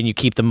good grade and you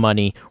keep the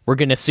money, we're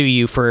going to sue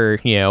you for,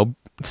 you know,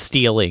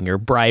 stealing or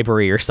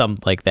bribery or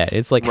something like that.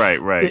 It's like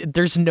Right.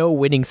 there's no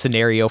winning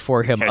scenario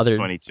for him other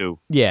 22.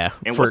 Yeah.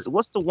 And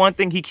what's the one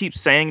thing he keeps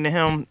saying to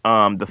him?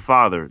 The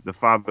father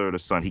or the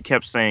son. He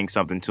kept saying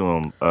something to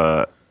him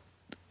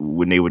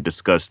when they would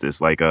discuss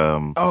this. Like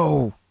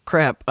oh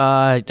crap.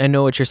 I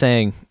know what you're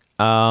saying.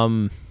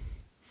 I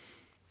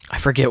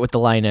forget what the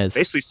line is.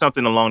 Basically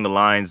something along the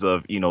lines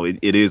of,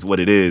 it is what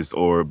it is,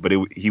 but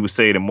he was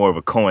saying it in more of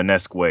a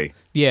Coen-esque way.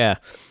 Yeah.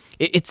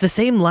 It's the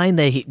same line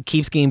that he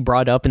keeps getting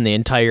brought up in the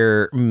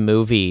entire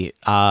movie,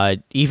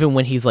 even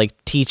when he's like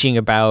teaching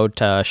about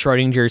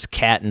Schrodinger's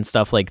cat and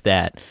stuff like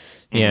that.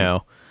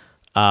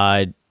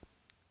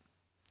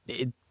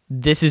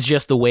 This is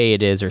just the way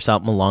it is, or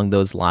something along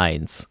those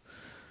lines.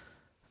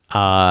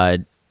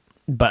 Because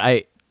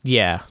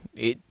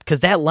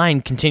that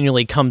line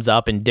continually comes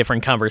up in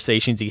different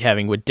conversations he's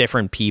having with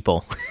different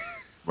people.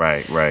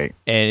 Right.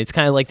 And it's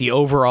kind of like the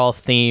overall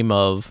theme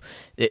of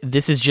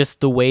this is just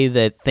the way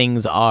that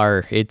things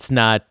are. It's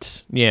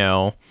not,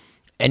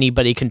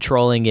 anybody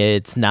controlling it.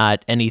 It's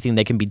not anything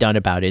that can be done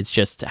about it. It's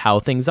just how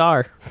things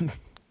are.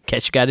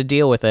 Guess you got to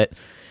deal with it.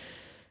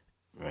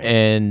 Right.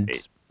 And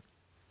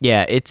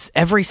it's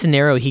every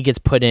scenario he gets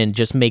put in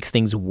just makes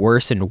things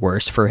worse and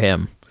worse for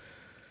him.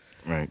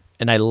 Right.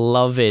 And I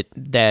love it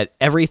that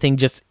everything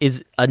just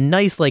is a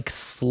nice, like,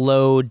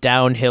 slow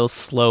downhill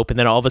slope. And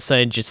then all of a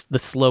sudden, just the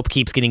slope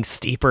keeps getting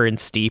steeper and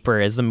steeper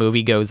as the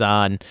movie goes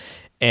on.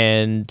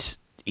 And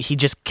he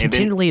just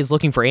continually is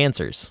looking for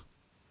answers.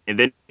 And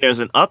then there's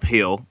an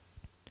uphill,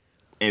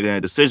 and then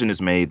a decision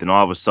is made. Then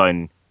all of a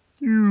sudden,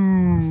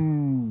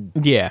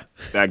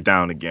 back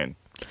down again.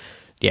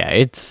 Yeah,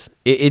 it's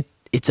a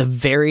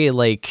very,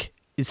 like,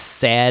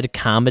 sad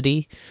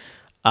comedy.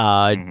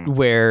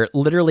 Where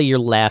literally you're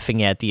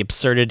laughing at the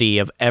absurdity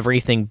of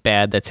everything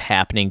bad that's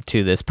happening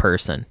to this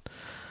person.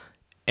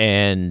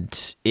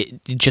 And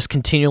it just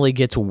continually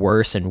gets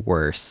worse and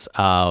worse.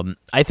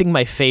 I think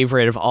my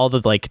favorite of all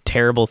the like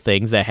terrible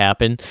things that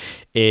happen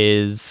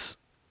is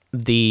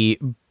the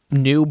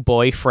new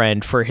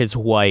boyfriend for his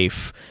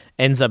wife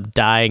ends up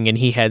dying and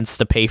he has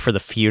to pay for the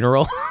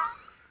funeral.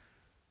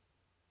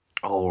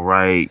 Oh,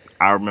 right.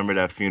 I remember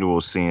that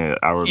funeral scene.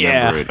 I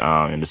remember it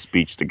in the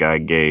speech the guy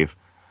gave.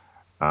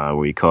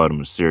 Where he called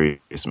him a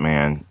serious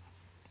man.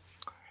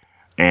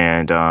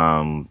 And,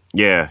 I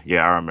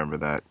remember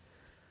that.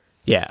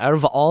 Yeah, out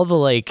of all the,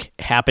 like,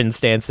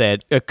 happenstance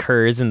that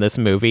occurs in this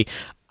movie,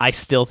 I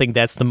still think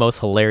that's the most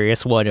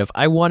hilarious one of,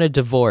 I want a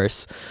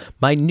divorce.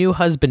 My new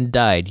husband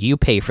died. You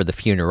pay for the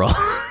funeral.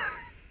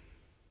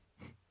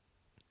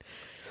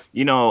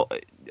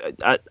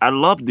 I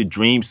love the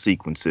dream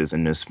sequences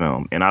in this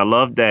film. And I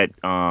love that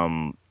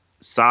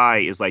Cy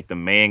is like the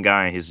main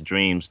guy in his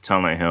dreams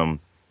telling him,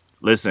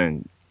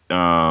 listen,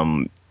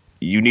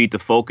 you need to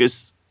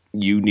focus.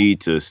 You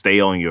need to stay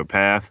on your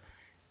path.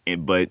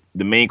 But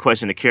the main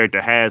question the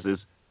character has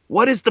is,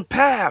 what is the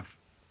path?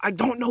 I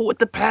don't know what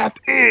the path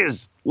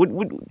is.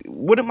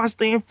 What am I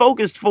staying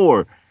focused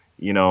for?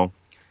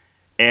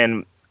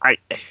 And I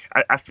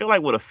feel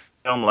like with a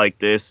film like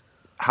this,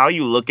 how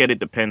you look at it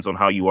depends on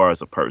how you are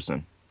as a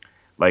person.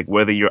 Like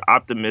whether you're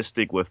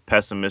optimistic with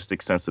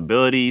pessimistic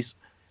sensibilities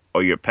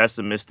or you're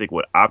pessimistic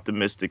with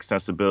optimistic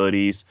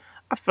sensibilities.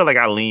 I feel like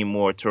I lean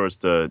more towards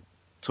the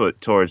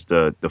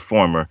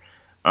former.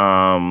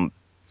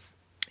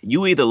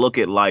 You either look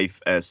at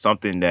life as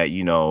something that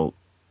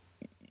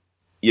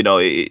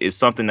it's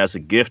something that's a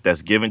gift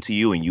that's given to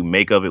you and you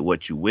make of it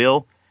what you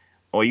will,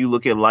 or you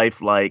look at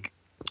life like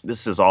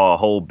this is like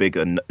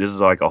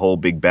a whole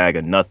big bag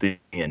of nothing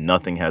and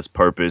nothing has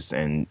purpose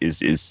and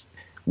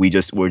we're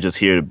just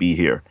here to be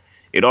here.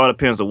 It all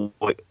depends on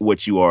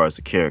what you are as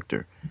a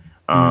character.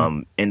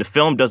 And the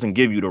film doesn't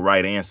give you the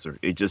right answer.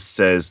 It just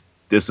says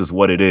this is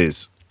what it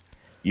is,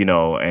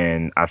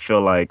 and I feel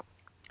like,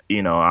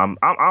 I'm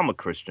a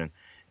Christian.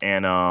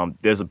 And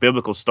there's a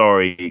biblical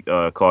story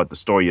called the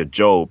story of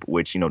Job,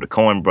 which, the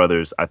Coen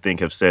brothers, I think,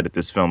 have said that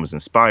this film is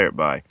inspired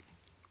by.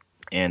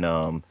 And,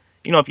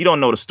 if you don't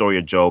know the story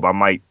of Job, I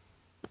might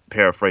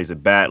paraphrase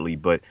it badly,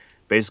 but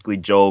basically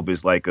Job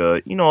is like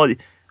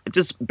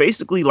just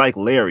basically like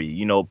Larry,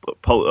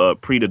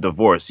 pre the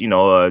divorce,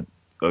 a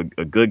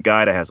good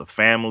guy that has a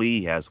family,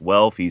 he has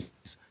wealth, he's,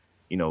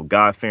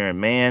 God-fearing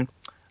man.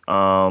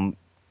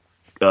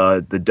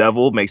 The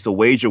devil makes a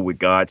wager with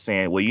God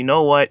saying, well, you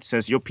know what,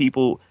 since you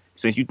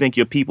think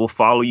your people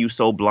follow you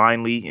so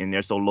blindly and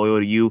they're so loyal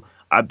to you,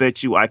 I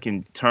bet you I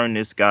can turn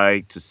this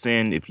guy to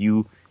sin if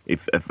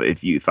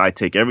I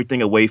take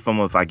everything away from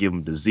him, if I give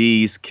him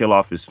disease, kill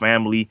off his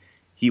family,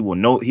 he will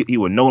no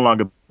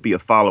longer be a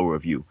follower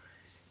of you.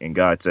 And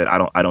God said,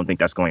 I don't think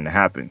that's going to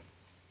happen.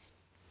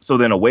 So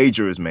then a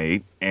wager is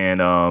made,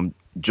 and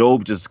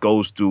Job just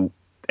goes through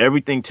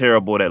everything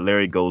terrible that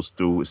Larry goes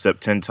through,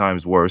 except 10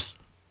 times worse.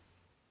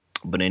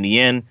 But in the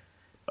end,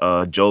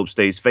 Job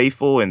stays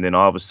faithful, and then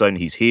all of a sudden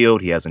he's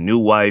healed. He has a new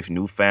wife,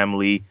 new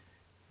family.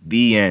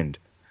 The end.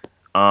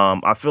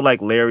 I feel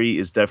like Larry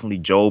is definitely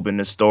Job in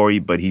this story,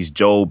 but he's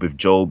Job if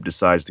Job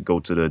decides to go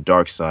to the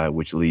dark side,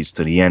 which leads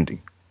to the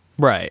ending.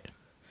 Right.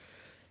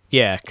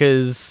 Yeah,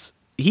 because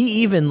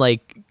he even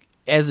like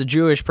as a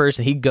Jewish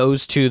person, he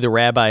goes to the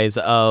rabbis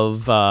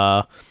of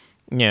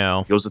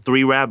Those are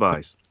 3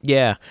 rabbis.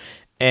 yeah.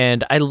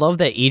 And I love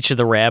that each of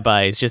the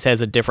rabbis just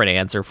has a different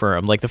answer for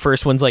him. Like the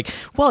first one's like,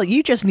 "Well,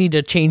 you just need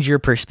to change your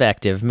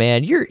perspective,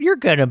 man. You're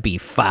gonna be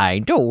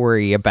fine. Don't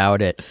worry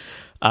about it."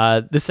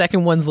 The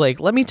second one's like,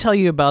 "Let me tell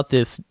you about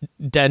this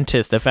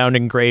dentist that found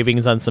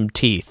engravings on some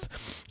teeth."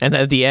 And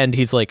at the end,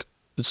 he's like,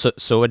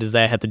 "So what does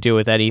that have to do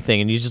with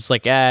anything?" And he's just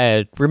like,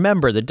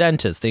 remember the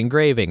dentist, the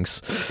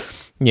engravings."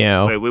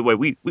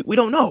 Wait. We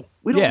don't know.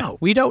 We don't know.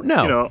 We don't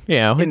know.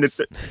 In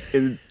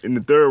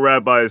the third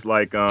rabbi is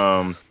like,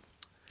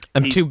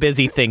 I'm too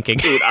busy thinking.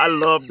 Dude, I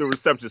love the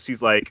receptionist.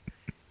 He's like,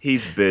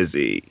 he's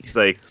busy. He's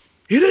like,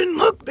 he didn't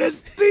look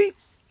busy.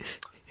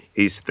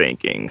 He's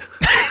thinking.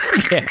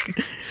 Yeah.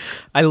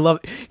 I love.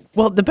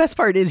 Well, the best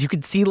part is you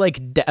can see like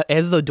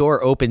as the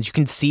door opens, you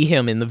can see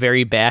him in the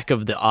very back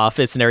of the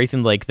office and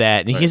everything like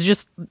that, and he's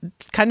just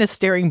kind of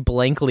staring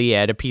blankly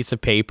at a piece of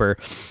paper.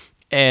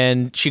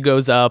 And she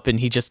goes up, and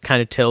he just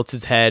kind of tilts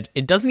his head.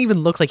 It doesn't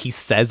even look like he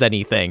says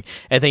anything,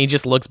 and then he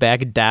just looks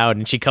back down,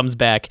 and she comes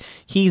back.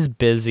 He's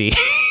busy.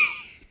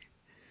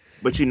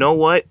 But you know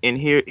what? And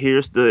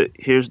here's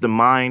the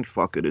mind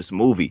fuck of this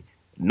movie.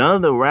 None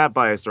of the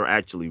rabbis are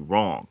actually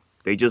wrong.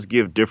 They just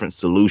give different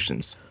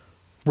solutions.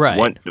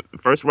 Right. The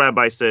first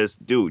rabbi says,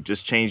 "Dude,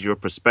 just change your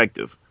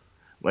perspective."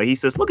 Like he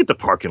says, "Look at the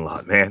parking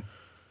lot, man."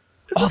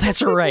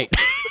 That's right.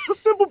 It's a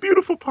simple,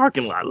 beautiful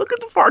parking lot. Look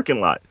at the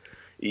parking lot.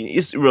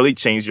 It's really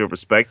changed your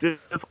perspective,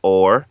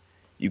 or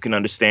you can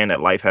understand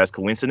that life has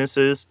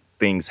coincidences,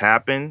 things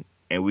happen,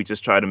 and we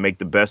just try to make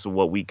the best of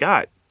what we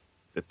got.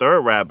 The third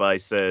rabbi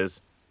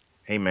says,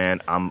 "Hey man,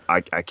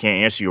 I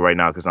can't answer you right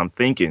now because I'm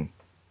thinking.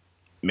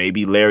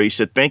 Maybe Larry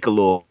should think a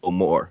little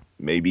more.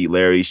 Maybe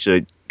Larry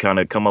should kind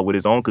of come up with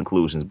his own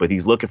conclusions." But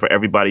he's looking for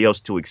everybody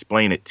else to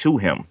explain it to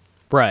him.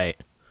 Right.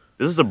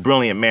 This is a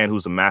brilliant man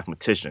who's a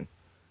mathematician,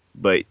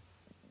 but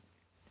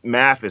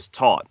math is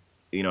taught.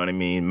 You know what I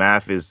mean?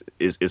 Math is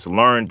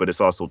learned, but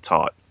it's also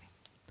taught.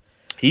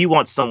 He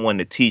wants someone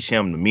to teach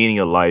him the meaning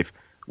of life.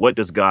 What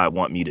does God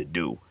want me to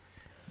do?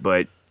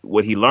 But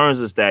what he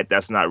learns is that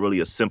that's not really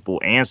a simple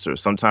answer.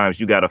 Sometimes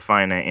you got to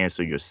find that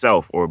answer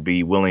yourself, or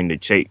be willing to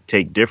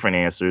take different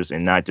answers,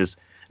 and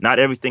not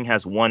everything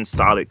has one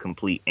solid,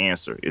 complete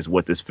answer is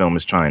what this film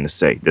is trying to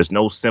say. There's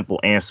no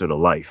simple answer to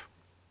life.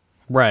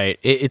 Right.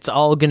 It's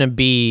all going to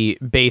be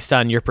based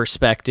on your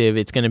perspective.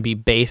 It's going to be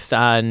based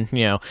on,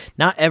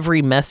 not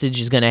every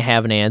message is going to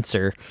have an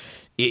answer.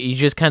 You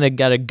just kind of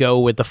got to go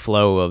with the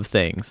flow of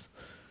things.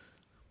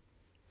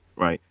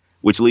 Right.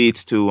 Which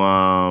leads to,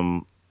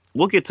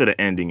 we'll get to the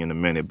ending in a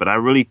minute, but I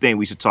really think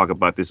we should talk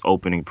about this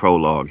opening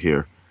prologue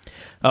here.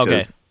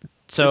 Okay.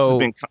 So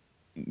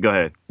go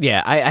ahead.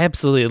 Yeah, I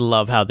absolutely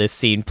love how this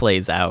scene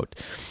plays out,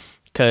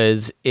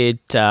 because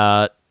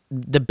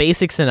the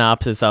basic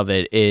synopsis of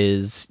it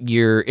is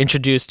you're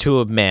introduced to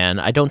a man.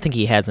 I don't think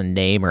he has a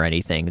name or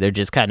anything. They're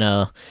just kind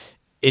of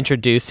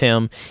introduce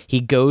him.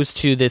 He goes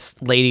to this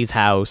lady's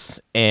house,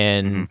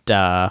 and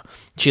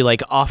she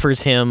like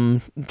offers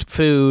him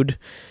food.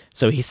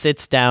 So he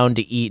sits down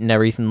to eat and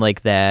everything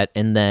like that.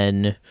 And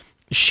then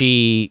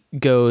she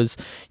goes,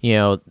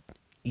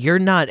 "You're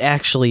not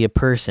actually a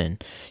person.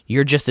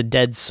 You're just a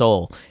dead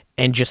soul,"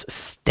 and just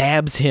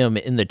stabs him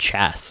in the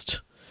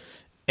chest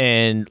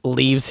and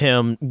leaves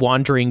him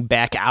wandering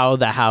back out of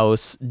the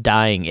house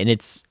dying. And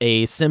it's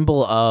a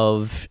symbol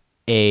of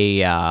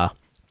I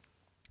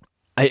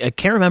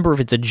can't remember if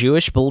it's a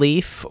Jewish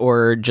belief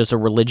or just a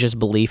religious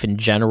belief in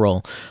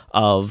general,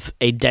 of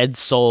a dead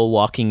soul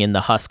walking in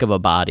the husk of a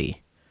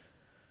body.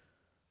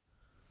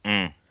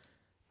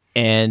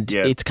 And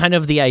it's kind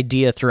of the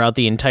idea throughout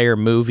the entire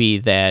movie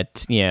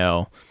that,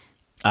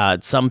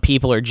 some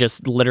people are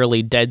just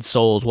literally dead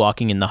souls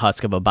walking in the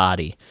husk of a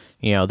body.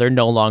 They're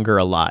no longer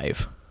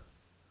alive.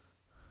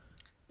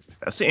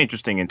 That's an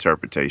interesting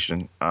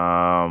interpretation.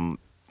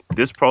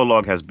 This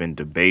prologue has been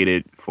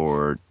debated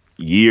for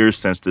years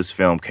since this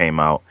film came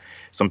out.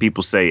 Some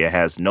people say it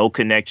has no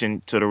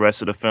connection to the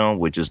rest of the film,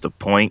 which is the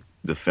point.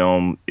 The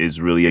film is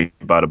really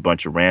about a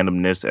bunch of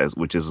randomness,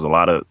 which is a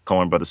lot of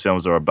Coen Brothers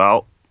films are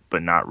about,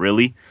 but not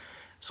really.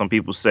 Some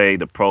people say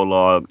the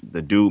prologue,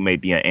 the dude may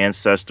be an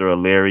ancestor of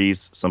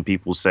Larry's. Some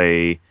people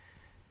say,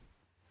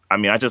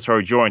 I just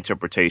heard your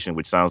interpretation,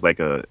 which sounds like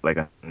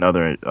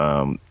another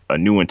a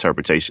new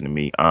interpretation to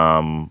me.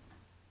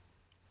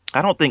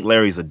 I don't think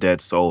Larry's a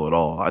dead soul at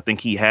all. I think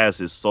he has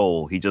his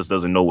soul. He just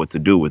doesn't know what to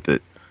do with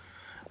it.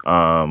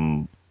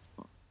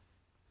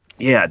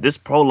 This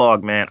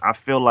prologue, man, I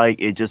feel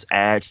like it just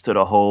adds to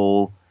the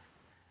whole.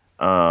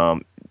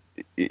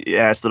 It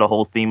adds to the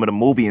whole theme of the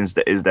movie is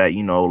that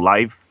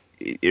life,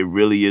 it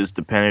really is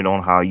dependent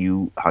on how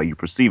you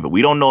perceive it.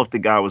 We don't know if the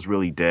guy was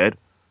really dead.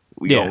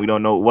 We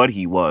don't know what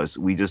he was.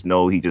 We just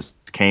know he just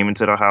came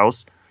into the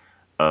house.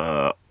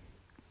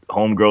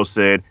 Homegirl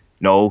said,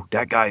 "No,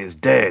 that guy is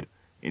dead,"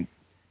 and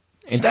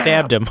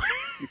stabbed him.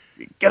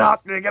 Get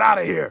out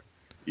of here.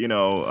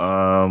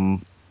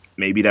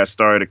 Maybe that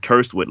started a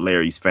curse with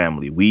Larry's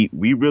family. We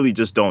really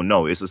just don't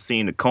know. It's a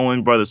scene the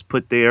Coen brothers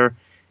put there.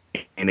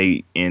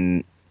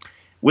 in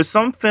with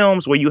some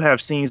films where you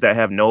have scenes that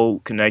have no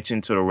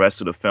connection to the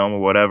rest of the film or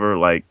whatever,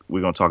 like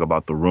we're gonna talk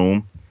about The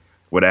Room,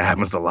 where that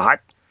happens a lot.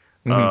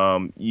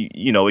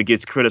 You know, it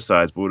gets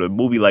criticized, but with a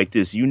movie like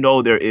this, you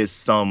know, there is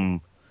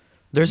some.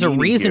 There's a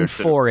reason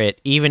for it,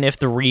 even if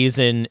the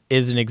reason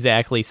isn't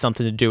exactly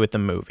something to do with the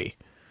movie.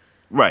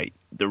 Right.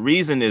 The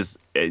reason is,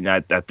 and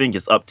I think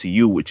it's up to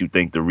you what you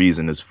think the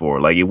reason is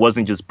for. Like, it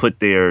wasn't just put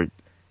there.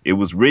 It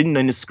was written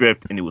in the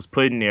script, and it was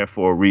put in there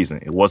for a reason.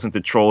 It wasn't to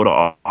troll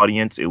the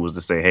audience. It was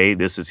to say, hey,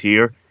 this is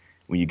here.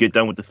 When you get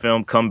done with the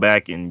film, come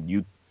back and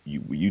you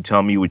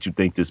tell me what you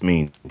think this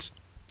means.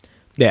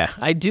 Yeah,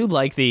 I do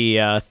like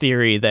the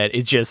theory that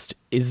it just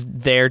is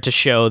there to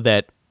show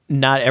that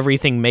not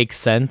everything makes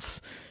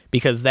sense,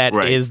 because that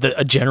is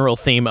a general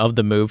theme of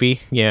the movie,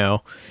 you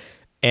know,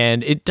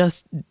 and it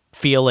does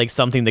feel like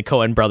something the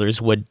Coen brothers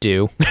would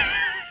do.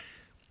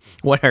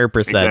 100%.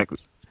 Exactly.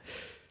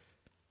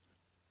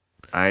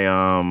 I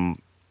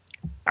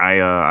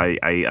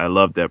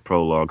love that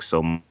prologue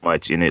so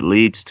much, and it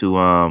leads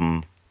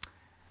to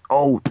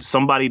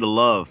Somebody to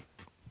Love,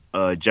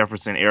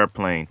 Jefferson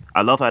Airplane.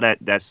 I love how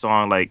that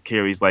song like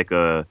carries like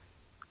a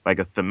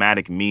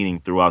thematic meaning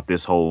throughout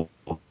this whole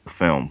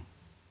film.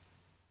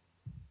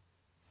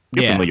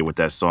 You're familiar with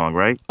that song,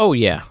 right? Oh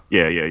yeah.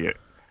 Yeah.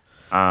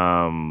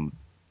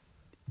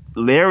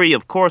 Larry,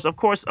 of course,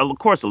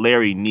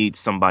 Larry needs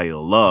somebody to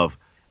love,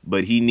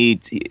 but he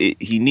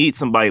needs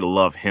somebody to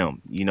love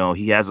him. You know,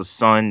 he has a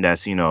son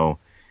that's, you know,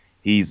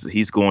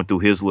 he's going through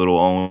his little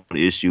own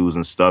issues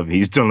and stuff.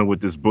 He's dealing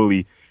with this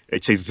bully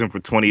that chases him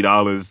for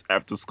 $20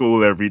 after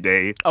school every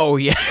day. Oh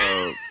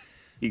yeah.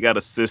 He got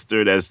a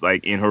sister that's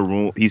like in her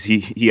room.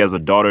 He has a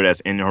daughter that's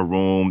in her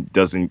room,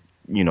 doesn't,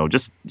 you know,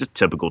 just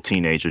typical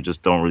teenager,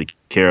 just don't really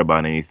care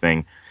about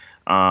anything.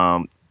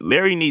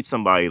 Larry needs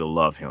somebody to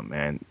love him,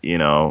 man. You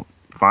know,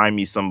 find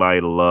me somebody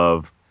to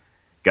love.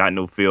 Got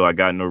no feel, I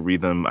got no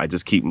rhythm, I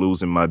just keep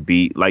losing my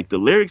beat. Like, the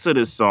lyrics of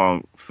this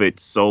song fit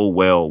so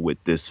well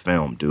with this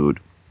film, dude.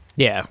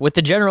 Yeah, with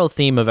the general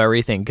theme of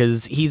everything,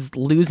 because he's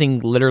losing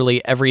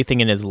literally everything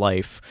in his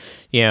life,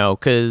 you know,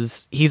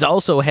 because he's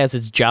also has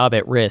his job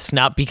at risk,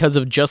 not because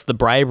of just the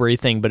bribery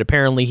thing, but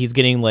apparently he's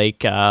getting like,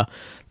 the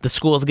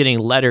school's getting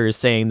letters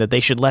saying that they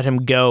should let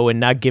him go and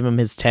not give him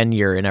his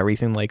tenure and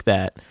everything like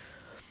that.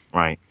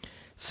 Right.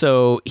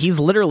 So he's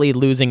literally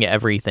losing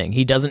everything.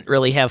 He doesn't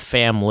really have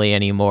family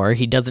anymore.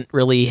 He doesn't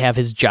really have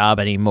his job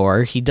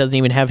anymore. He doesn't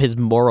even have his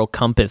moral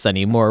compass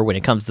anymore when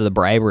it comes to the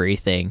bribery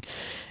thing.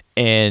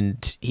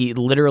 And he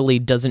literally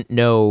doesn't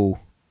know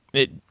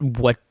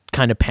what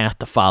kind of path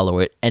to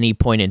follow at any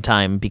point in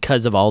time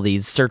because of all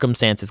these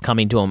circumstances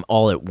coming to him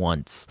all at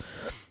once.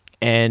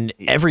 And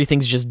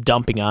everything's just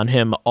dumping on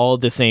him all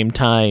at the same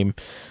time.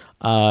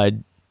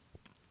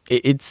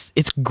 It's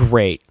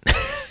great.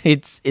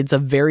 It's a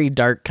very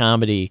dark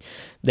comedy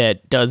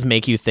that does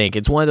make you think.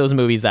 It's one of those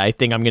movies I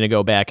think I'm going to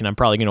go back and I'm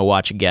probably going to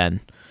watch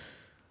again.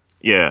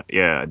 Yeah,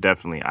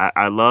 definitely.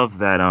 I love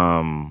that.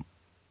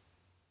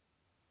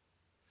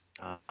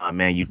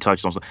 Man, you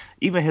touched on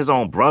even his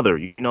own brother.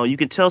 You know, you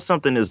could tell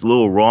something is a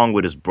little wrong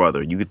with his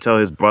brother. You could tell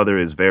his brother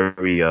is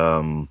very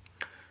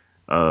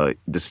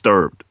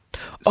disturbed.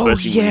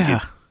 Especially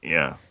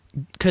yeah.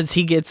 Because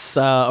he gets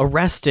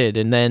arrested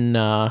and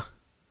then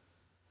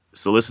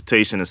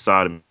solicitation and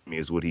sodomy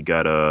is what he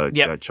got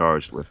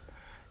charged with.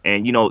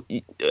 And, you know,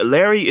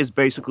 Larry is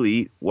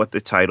basically what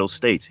the title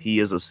states. He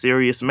is a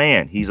serious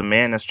man. He's a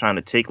man that's trying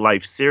to take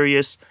life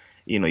serious.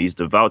 You know, he's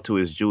devout to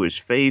his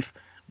Jewish faith,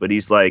 but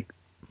he's like,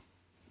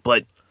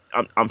 but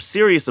I'm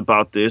serious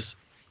about this.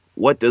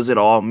 What does it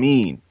all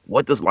mean?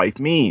 What does life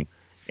mean?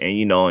 And,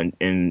 you know,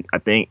 and I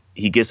think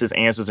he gets his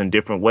answers in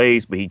different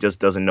ways, but he just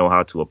doesn't know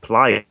how to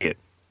apply it.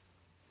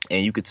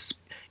 And you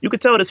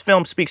could tell this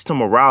film speaks to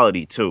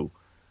morality, too,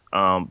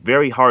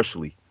 very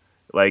harshly.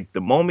 Like,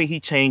 the moment he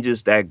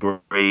changes that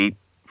grade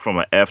from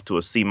an F to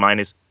a C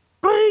minus,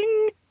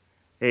 bing!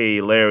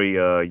 Hey, Larry,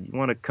 you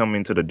want to come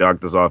into the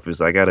doctor's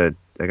office? I gotta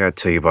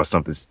tell you about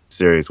something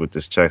serious with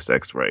this chest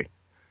X-ray.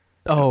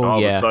 Oh, and all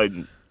yeah. of a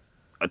sudden,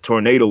 a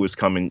tornado is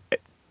coming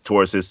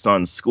towards his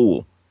son's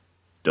school.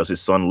 Does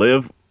his son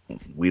live?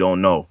 We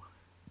don't know.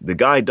 The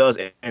guy does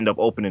end up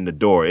opening the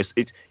door. It's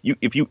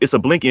a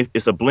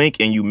blink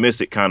and you miss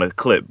it kind of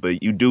clip,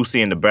 but you do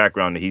see in the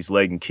background that he's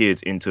legging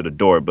kids into the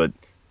door. But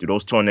do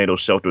those tornado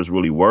shelters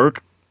really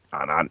work?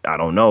 I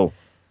don't know.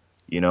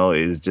 You know,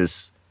 it's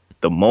just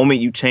the moment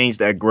you change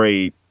that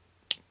grade,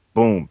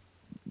 boom,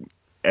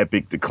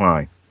 epic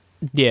decline.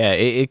 Yeah,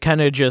 it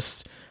kind of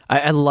just.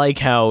 I like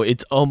how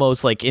it's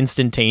almost like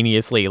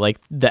instantaneously, like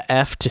the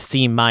F to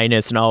C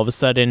minus, and all of a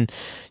sudden,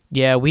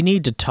 yeah, we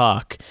need to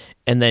talk.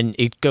 And then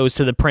it goes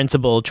to the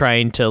principal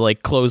trying to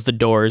like close the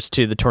doors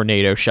to the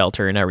tornado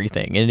shelter and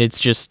everything. And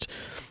it's just,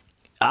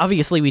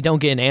 obviously we don't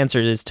get an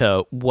answer as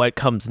to what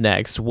comes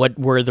next. What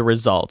were the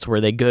results? Were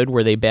they good?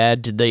 Were they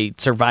bad? Did they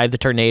survive the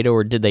tornado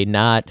or did they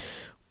not?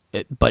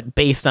 But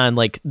based on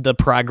like the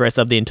progress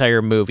of the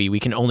entire movie, we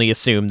can only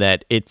assume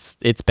that it's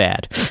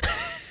bad.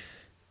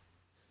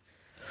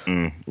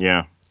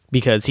 Yeah.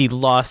 because he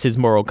lost his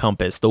moral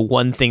compass. The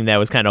one thing that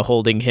was kind of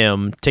holding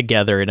him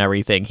together and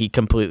everything, he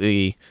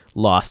completely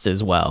lost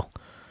as well.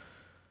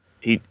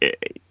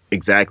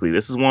 Exactly.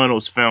 This is one of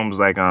those films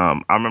like I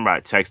remember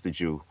I texted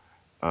you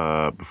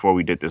before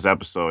we did this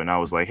episode, and I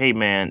was like, "Hey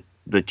man,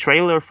 the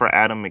trailer for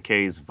Adam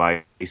McKay's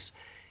Vice,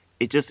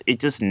 it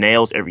just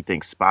nails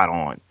everything spot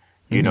on.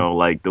 You know,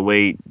 like the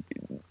way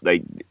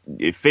like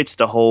it fits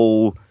the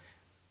whole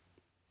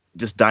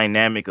just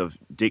dynamic of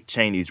Dick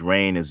Cheney's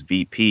reign as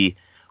VP.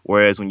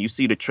 Whereas when you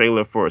see the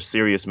trailer for A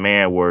Serious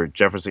Man, where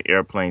Jefferson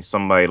Airplane,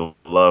 Somebody to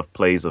Love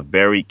plays a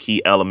very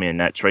key element in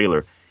that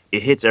trailer,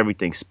 it hits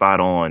everything spot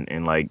on.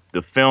 And like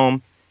the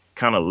film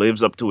kind of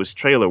lives up to his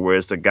trailer, where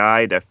it's a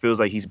guy that feels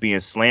like he's being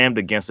slammed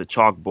against a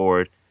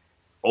chalkboard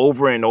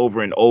over and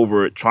over and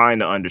over, trying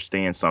to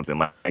understand something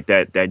like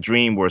that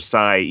dream where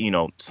Cy,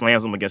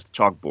 slams him against the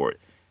chalkboard.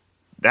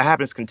 That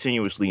happens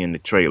continuously in the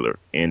trailer.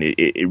 And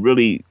it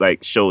really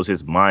like shows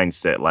his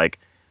mindset. Like,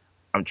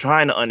 I'm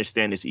trying to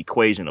understand this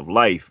equation of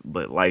life,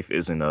 but life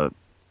isn't an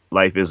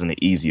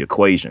easy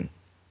equation.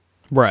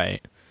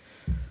 Right.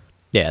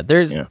 Yeah,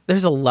 there's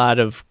a lot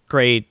of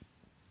great,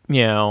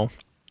 I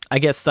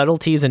guess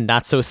subtleties and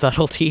not so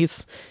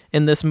subtleties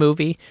in this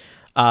movie.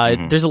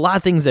 There's a lot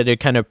of things that it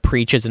kind of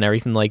preaches and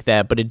everything like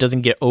that, but it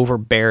doesn't get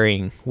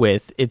overbearing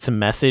with its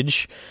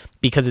message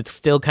because it's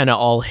still kind of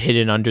all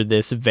hidden under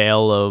this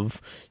veil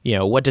of,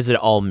 what does it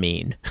all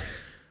mean?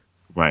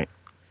 Right.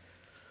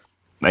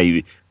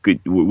 Like,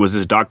 was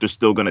his doctor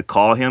still going to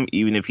call him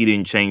even if he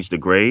didn't change the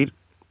grade?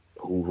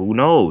 Who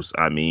knows?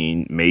 I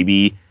mean,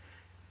 maybe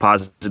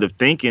positive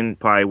thinking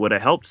probably would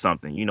have helped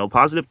something.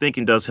 Positive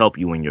thinking does help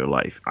you in your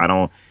life.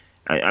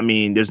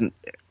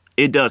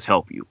 It does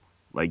help you.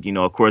 Like,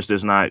 of course,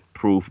 there's not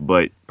proof,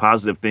 but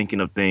positive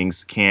thinking of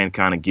things can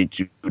kind of get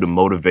you the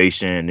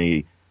motivation,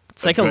 the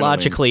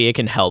psychologically, it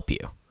can help you.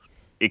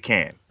 It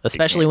can.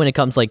 Especially when it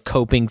comes like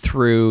coping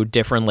through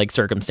different like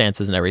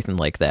circumstances and everything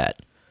like that.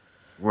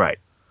 Right.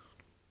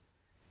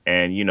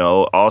 And,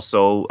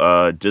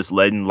 also just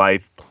letting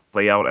life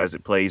play out as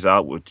it plays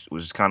out, which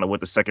was kind of what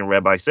the second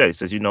rabbi said. He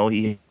says,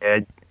 he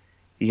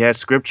had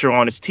scripture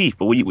on his teeth,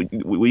 but what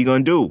are you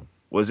going to do?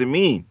 What does it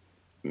mean?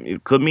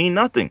 It could mean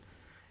nothing.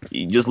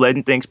 Just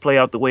letting things play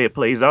out the way it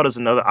plays out is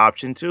another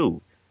option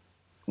too.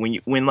 We're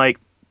not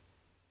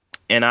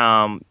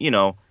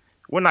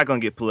going to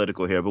get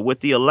political here, but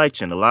with the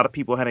election, a lot of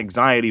people had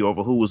anxiety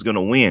over who was going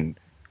to win.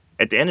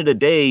 At the end of the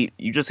day,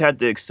 you just have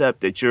to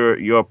accept that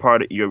you're a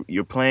part of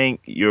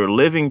you're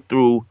living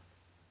through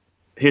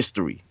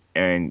history,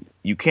 and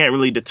you can't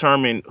really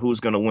determine who's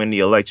going to win the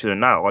election or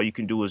not. All you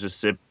can do is just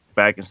sit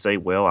back and say,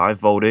 well, I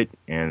voted,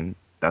 and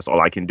that's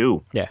all I can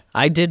do. Yeah,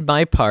 I did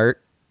my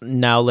part.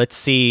 Now let's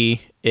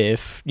see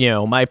if,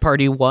 my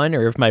party won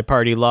or if my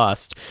party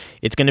lost.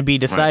 It's going to be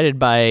decided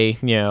by,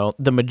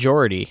 the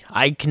majority.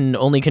 I can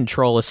only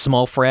control a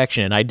small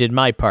fraction, and I did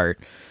my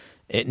part.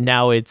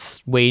 Now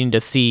it's waiting to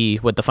see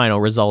what the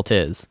final result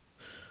is.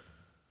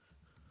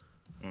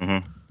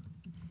 Mm-hmm.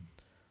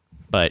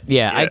 But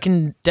yeah, I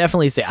can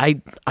definitely say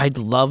I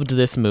loved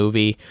this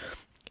movie.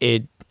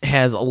 It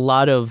has a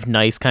lot of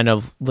nice kind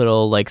of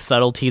little like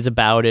subtleties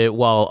about it,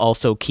 while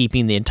also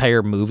keeping the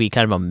entire movie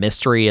kind of a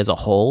mystery as a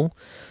whole.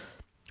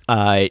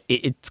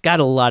 It's got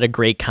a lot of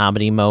great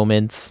comedy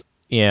moments,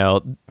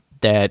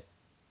 that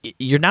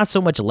you're not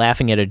so much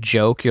laughing at a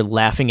joke, you're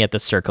laughing at the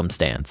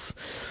circumstance,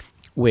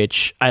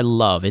 which I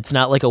love. It's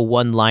not like a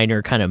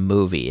one-liner kind of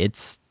movie.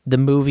 The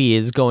movie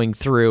is going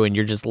through and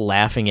you're just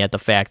laughing at the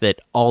fact that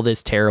all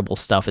this terrible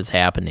stuff is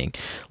happening.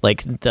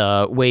 Like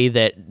the way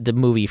that the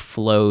movie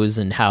flows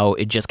and how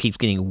it just keeps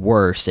getting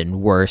worse and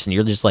worse. And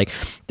you're just like,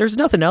 there's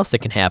nothing else that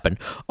can happen.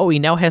 Oh, he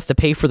now has to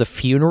pay for the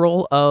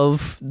funeral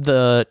of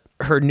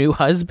her new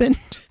husband.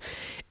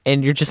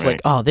 And you're just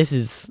like, oh, this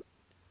is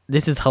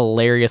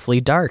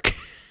hilariously dark.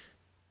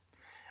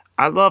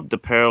 I love the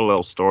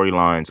parallel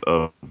storylines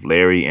of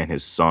Larry and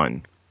his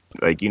son.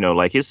 Like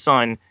his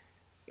son,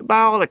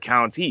 by all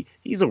accounts,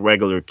 he's a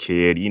regular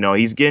kid.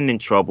 He's getting in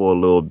trouble a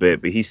little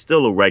bit, but he's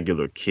still a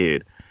regular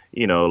kid.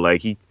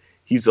 Like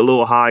he's a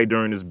little high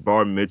during his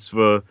bar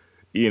mitzvah,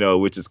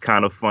 which is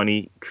kind of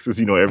funny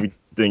because,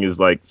 everything is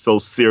like so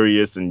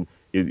serious and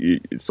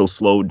it's so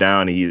slowed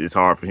down. And it's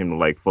hard for him to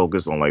like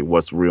focus on like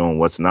what's real and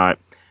what's not.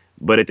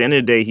 But at the end of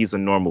the day, he's a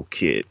normal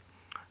kid.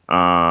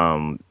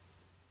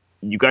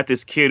 You got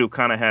this kid who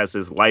kind of has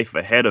his life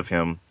ahead of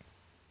him.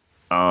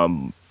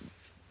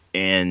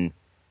 And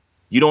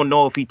you don't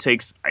know if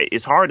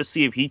it's hard to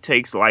see if he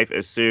takes life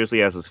as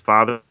seriously as his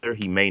father.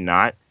 He may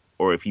not,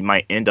 or if he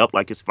might end up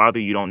like his father,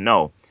 you don't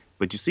know.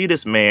 But you see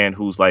this man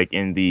who's like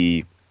in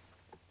the,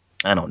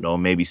 I don't know,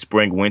 maybe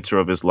spring, winter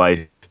of his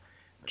life,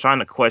 trying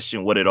to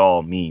question what it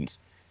all means.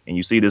 And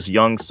you see this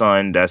young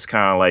son that's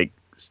kind of like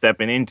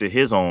stepping into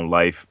his own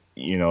life,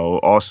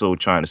 also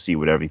trying to see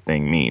what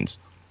everything means.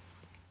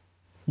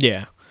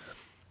 Yeah.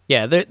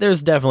 Yeah,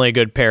 there's definitely a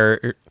good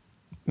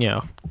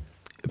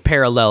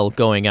parallel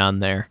going on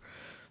there.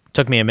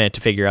 Took me a minute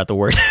to figure out the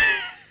word.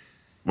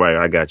 Right,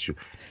 I got you.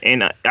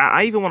 And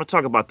I even want to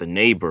talk about the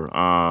neighbor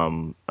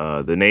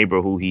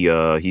who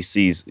he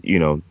sees,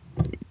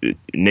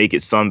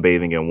 naked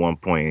sunbathing at one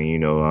point,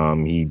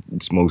 and he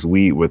smokes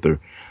weed with her.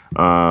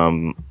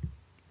 Um,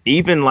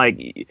 even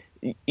like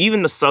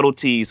even the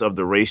subtleties of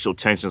the racial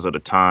tensions of the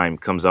time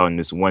comes out in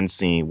this one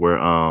scene where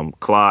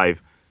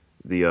Clive,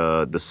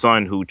 the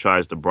son who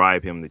tries to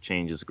bribe him to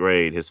change his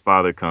grade, his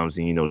father comes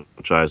and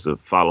tries to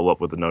follow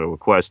up with another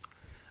request.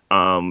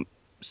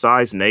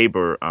 Cy's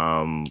neighbor,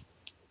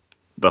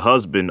 the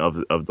husband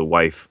of the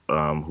wife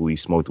who he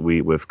smoked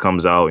weed with,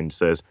 comes out and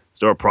says, "Is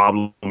there a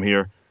problem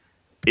here?"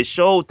 It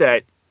showed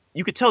that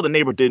you could tell the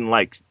neighbor didn't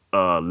like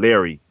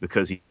Larry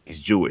because he's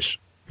Jewish.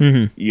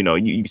 Mm-hmm. You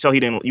could tell he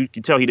didn't. You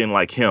could tell he didn't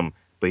like him,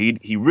 but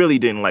he really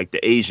didn't like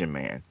the Asian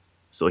man.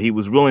 So he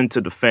was willing to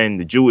defend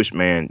the Jewish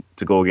man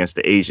to go against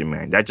the Asian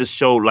man. That just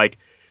showed like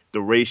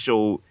the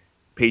racial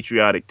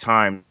patriotic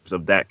times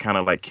of that kind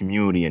of like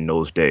community in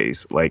those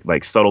days,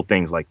 like subtle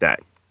things like that.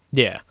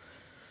 Yeah.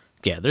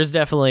 Yeah, there's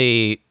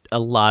definitely a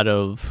lot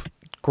of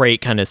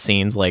great kind of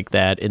scenes like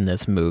that in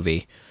this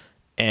movie.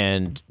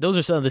 And those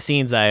are some of the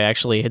scenes I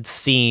actually had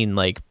seen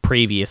like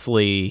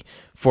previously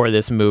for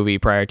this movie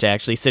prior to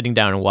actually sitting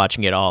down and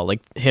watching it all. Like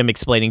him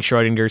explaining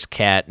Schrodinger's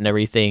cat and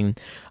everything.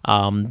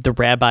 The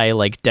rabbi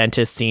like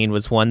dentist scene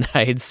was one that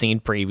I had seen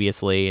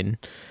previously, and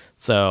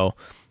so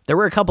there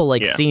were a couple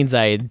like scenes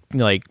I had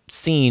like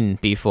seen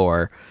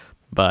before,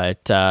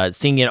 but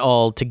seeing it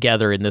all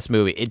together in this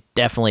movie, it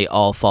definitely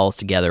all falls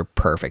together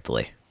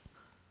perfectly.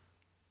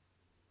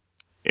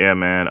 Yeah,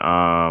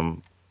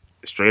 man.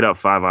 Straight up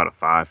 5 out of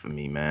 5 for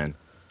me, man.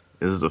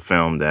 This is a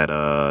film that,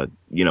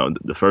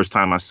 the first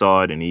time I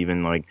saw it and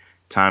even like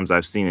times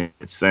I've seen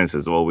it since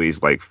has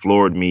always like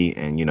floored me.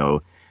 And,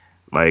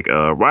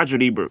 Roger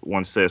Ebert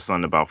once said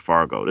something about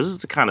Fargo. This is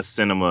the kind of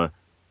cinema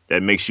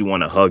that makes you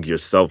want to hug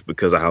yourself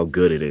because of how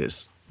good it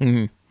is.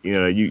 Mm-hmm.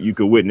 You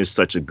could witness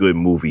such a good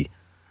movie.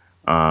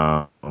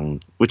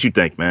 What you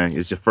think, man?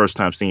 It's your first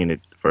time seeing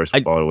it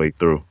all the way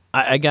through.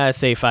 I gotta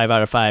say 5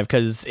 out of 5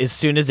 because as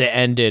soon as it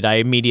ended, I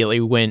immediately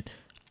went,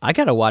 I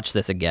gotta watch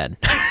this again.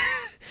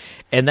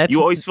 And that's,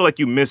 you always feel like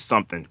you missed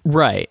something,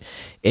 right?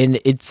 And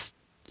it's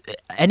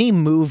any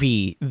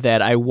movie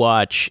that I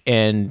watch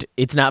and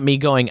it's not me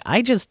going,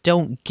 I just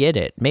don't get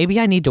it. Maybe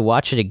I need to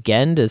watch it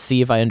again to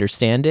see if I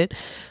understand it.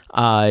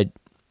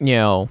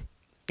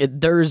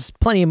 There's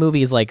plenty of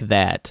movies like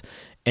that,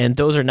 and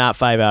those are not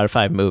 5 out of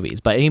 5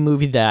 movies. But any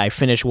movie that I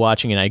finish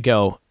watching and I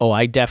go, oh,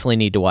 I definitely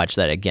need to watch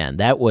that again.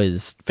 That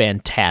was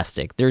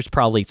fantastic. There's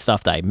probably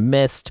stuff that I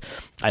missed.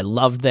 I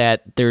love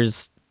that.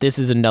 This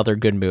is another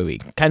good movie.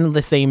 Kind of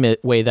the same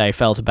way that I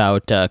felt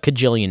about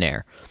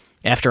Kajillionaire.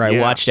 After I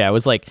watched it, I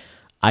was like,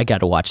 I got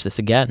to watch this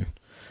again.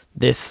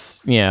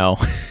 This, Have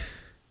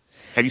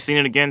you seen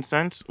it again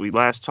since we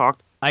last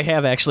talked? I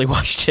have actually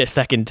watched it a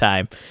second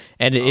time,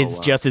 and it's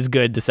just as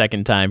good the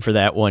second time for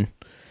that one.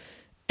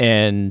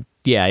 And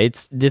yeah,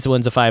 this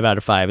one's a 5 out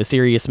of 5. A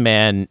Serious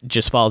Man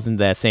just falls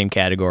into that same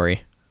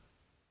category.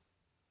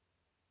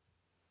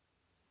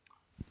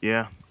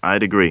 Yeah,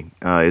 I'd agree.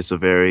 It's a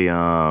very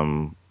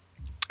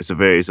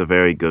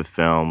good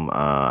film.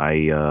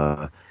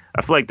 I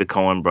feel like the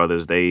Coen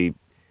brothers, they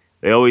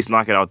always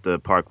knock it out the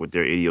park with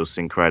their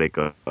idiosyncratic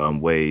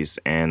ways.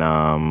 And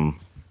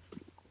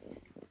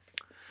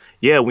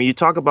when you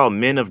talk about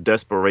men of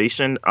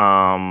desperation,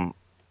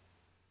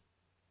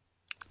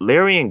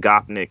 Larry and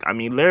Gopnik, I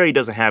mean, Larry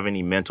doesn't have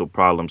any mental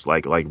problems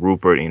like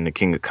Rupert in The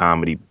King of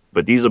Comedy,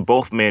 but these are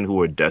both men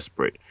who are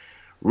desperate.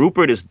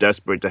 Rupert is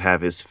desperate to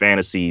have his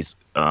fantasies,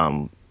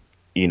 come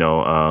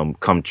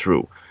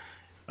true.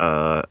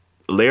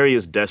 Larry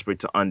is desperate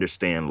to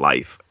understand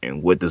life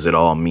and what does it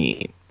all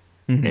mean.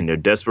 Mm-hmm. And their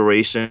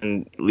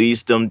desperation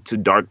leads them to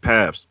dark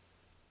paths.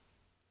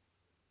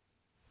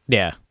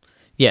 Yeah.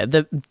 Yeah.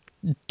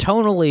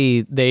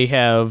 Tonally, they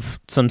have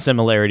some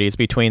similarities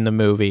between the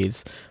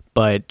movies,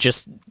 but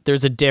just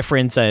there's a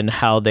difference in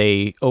how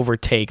they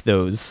overtake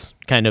those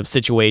kind of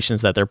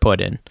situations that they're put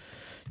in.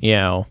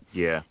 Yeah.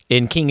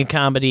 In King of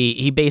Comedy,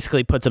 he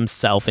basically puts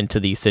himself into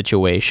these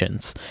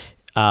situations.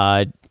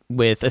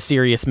 With A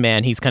Serious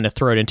Man, he's kind of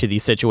thrown into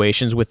these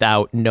situations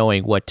without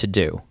knowing what to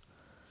do.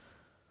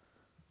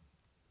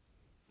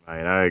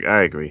 Right,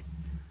 I agree.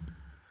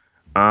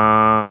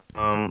 All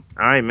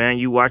right, man.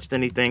 You watched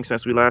anything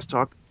since we last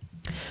talked?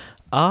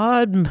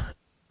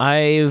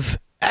 I've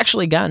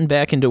actually gotten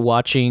back into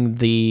watching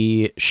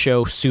the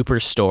show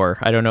Superstore.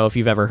 I don't know if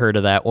you've ever heard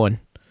of that one.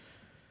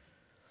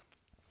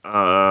 No,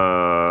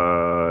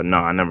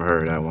 I never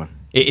heard of that one.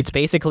 It's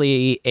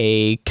basically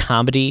a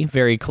comedy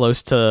very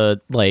close to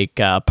like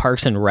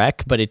Parks and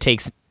Rec, but it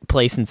takes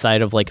place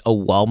inside of like a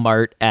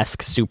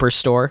Walmart-esque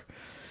superstore.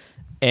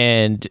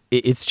 And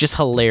it's just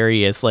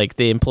hilarious, like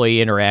the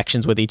employee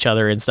interactions with each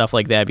other and stuff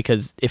like that,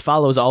 because it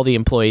follows all the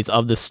employees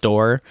of the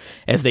store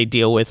as they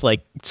deal with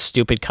like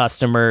stupid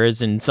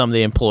customers, and some of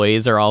the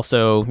employees are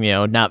also,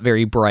 not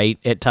very bright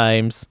at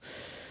times.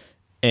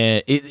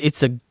 And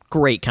it's a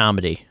great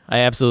comedy. I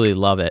absolutely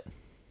love it.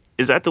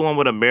 Is that the one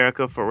with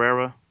America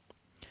Ferrera?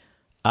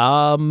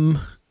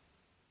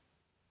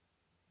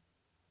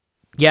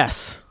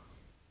 Yes.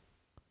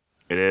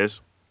 It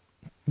is.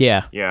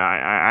 Yeah. Yeah,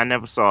 I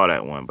never saw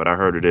that one, but I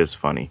heard it is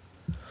funny.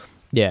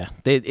 Yeah.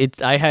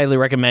 I highly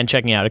recommend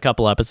checking out a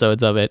couple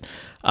episodes of it.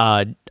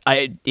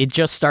 It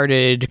just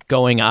started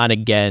going on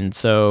again,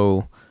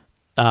 so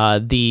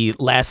the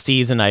last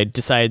season I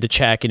decided to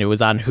check, and it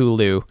was on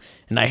Hulu,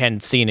 and I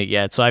hadn't seen it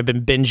yet, so I've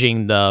been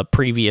binging the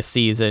previous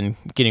season,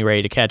 getting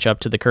ready to catch up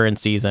to the current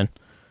season.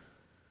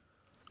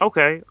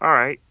 Okay, all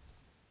right.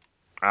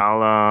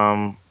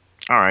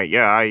 All right.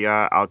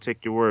 Yeah, I'll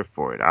take your word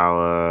for it.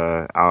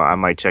 I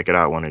might check it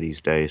out one of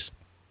these days.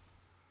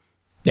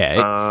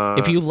 Yeah,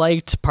 if Uh, you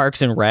liked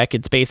Parks and Rec,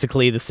 it's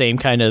basically the same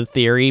kind of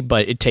theory,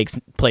 but it takes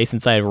place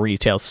inside of a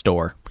retail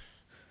store.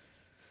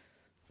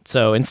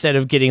 So instead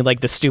of getting like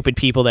the stupid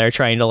people that are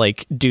trying to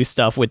like do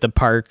stuff with the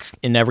park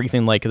and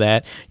everything like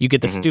that, you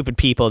get the mhm. stupid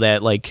people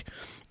that like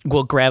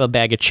will grab a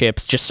bag of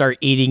chips, just start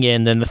eating it,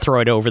 and then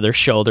throw it over their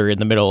shoulder in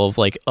the middle of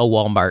like a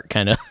Walmart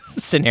kind of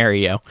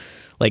scenario.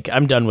 Like,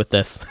 I'm done with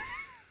this.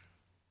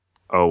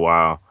 Oh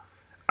wow.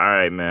 All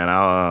right, man.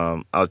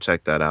 I'll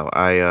check that out.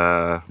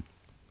 I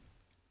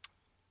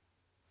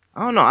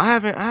don't know. I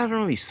haven't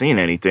really seen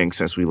anything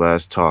since we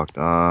last talked.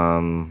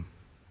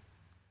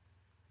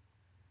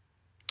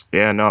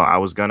 Yeah, no. I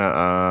was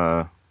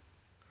gonna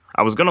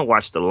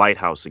watch The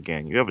Lighthouse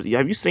again.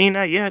 Have you seen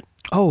that yet?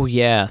 Oh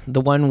yeah,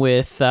 the one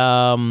with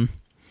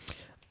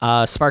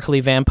sparkly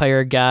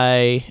vampire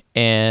guy,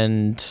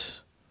 and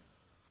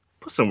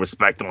Put some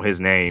respect on his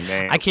name,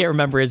 man. I can't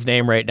remember his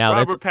name right now.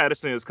 That's Robert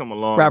Pattinson has come a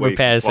long Robert way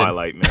from Pattinson.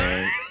 Twilight,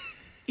 man.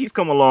 He's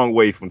come a long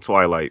way from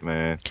Twilight,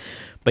 man.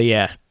 But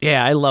yeah,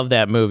 I love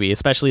that movie,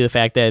 especially the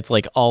fact that it's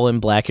like all in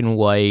black and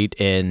white,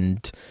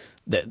 and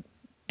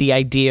the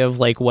idea of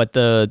like what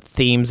the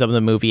themes of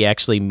the movie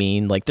actually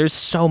mean. Like, there's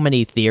so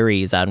many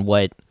theories on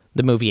what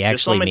the movie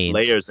There's so actually many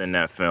means. layers in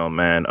that film,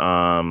 man.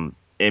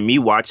 And me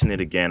watching it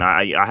again,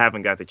 I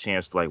haven't got the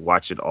chance to like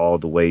watch it all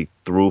the way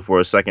through for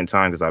a second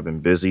time because I've been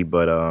busy.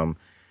 But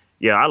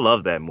yeah, I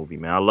love that movie,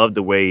 man. I love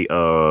the way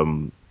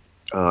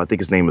I think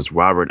his name is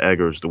Robert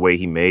Eggers, the way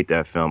he made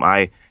that film.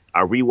 I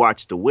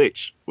rewatched The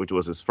Witch, which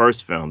was his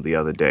first film, the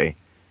other day,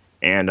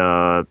 and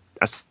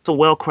that's a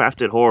well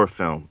crafted horror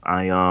film.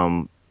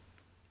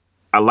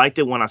 I liked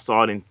it when I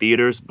saw it in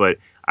theaters, but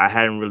I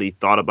hadn't really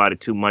thought about it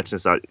too much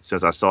since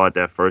I saw it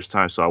that first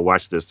time. So I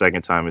watched it a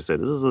second time and said,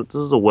 "This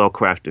is a well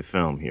crafted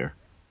film here."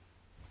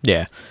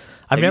 Yeah,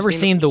 I've Have you never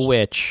seen seen The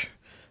Witch,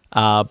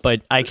 but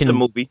I It's a can.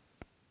 movie.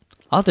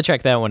 I'll have to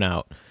check that one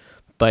out.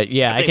 But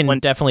yeah, I I think can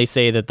definitely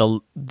say that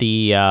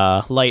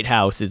the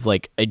Lighthouse is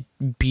like a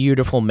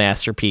beautiful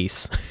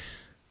masterpiece.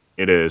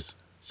 It is.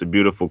 It's a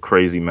beautiful,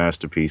 crazy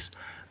masterpiece.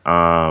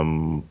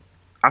 Um,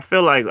 I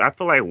feel like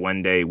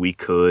one day we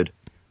could,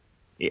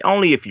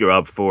 only if you're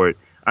up for it.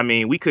 I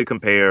mean, we could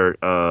compare.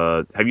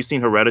 Have you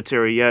seen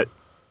Hereditary yet?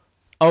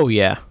 Oh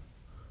yeah,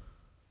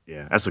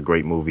 Yeah, that's a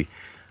great movie.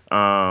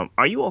 Are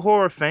you a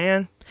horror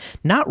fan?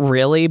 not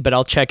really, but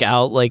I'll check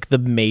out like the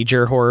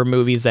major horror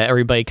movies that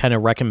everybody kind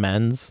of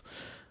recommends.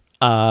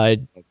 Uh,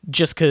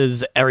 just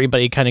because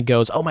everybody kind of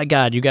goes, "Oh my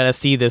god, you got to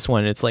see this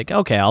one." It's like,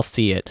 okay, I'll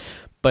see it.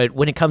 But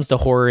when it comes to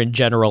horror in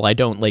general, I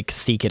don't like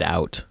seek it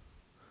out.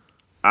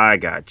 I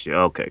got you.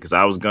 Okay, because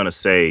I was gonna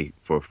say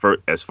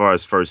as far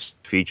as first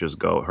features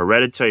go,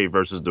 Hereditary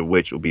versus The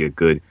Witch will be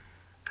that'd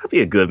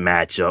be a good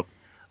matchup.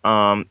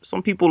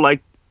 Some people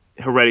like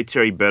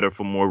Hereditary better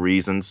for more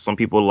reasons. Some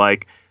people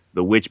like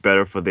The Witch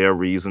better for their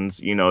reasons.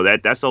 You know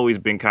that's always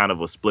been kind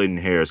of a splitting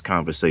hairs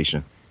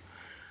conversation.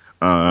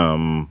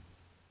 Um,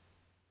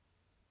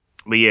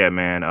 but yeah,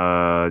 man.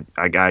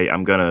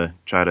 I'm gonna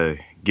try to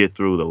get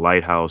through The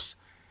Lighthouse.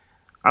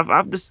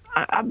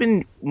 I've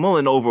been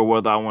mulling over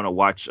whether I want to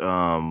watch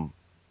that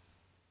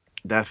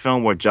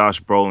film where Josh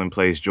Brolin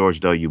plays George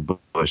W.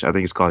 Bush. I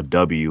think it's called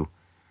W.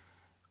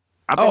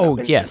 Oh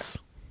yes,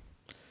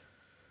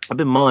 I've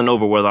been mulling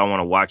over whether I want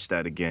to watch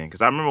that again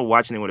because I remember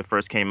watching it when it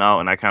first came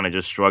out and I kind of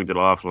just shrugged it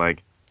off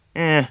like,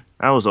 that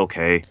was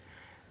okay.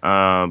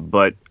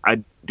 But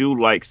I do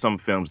like some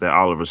films that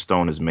Oliver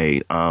Stone has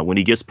made. When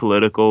he gets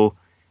political,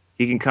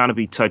 he can kind of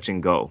be touch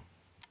and go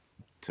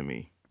to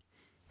me.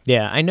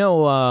 yeah, I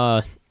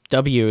know.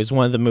 W is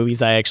one of the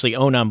movies I actually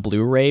own on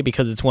Blu-ray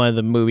because it's one of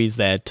the movies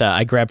that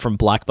I grabbed from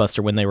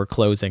Blockbuster when they were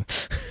closing.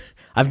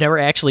 I've never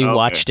actually Okay.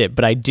 watched it,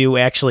 but I do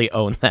actually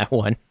own that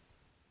one.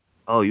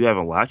 Oh, you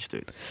haven't watched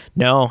it?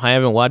 No, I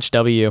haven't watched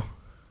W.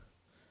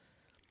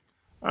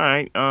 All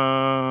right.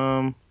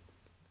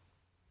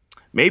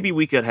 Maybe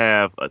we could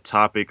have a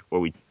topic where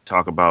we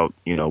talk about,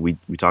 we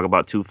talk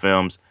about two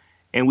films,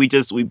 and we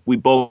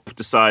both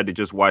decide to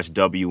just watch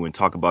W and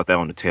talk about that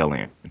on the tail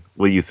end.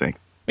 What do you think?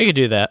 We could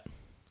do that.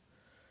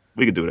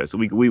 We could do that. So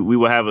we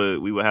will have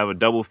a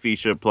double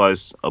feature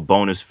plus a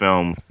bonus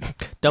film.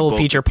 Double Both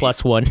feature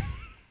plus one.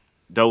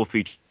 Double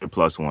feature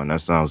plus one. That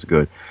sounds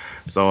good.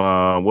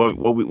 So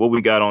what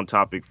we got on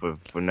topic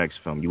for next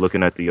film? You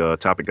looking at the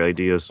topic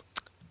ideas?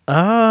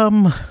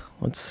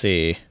 Let's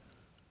see.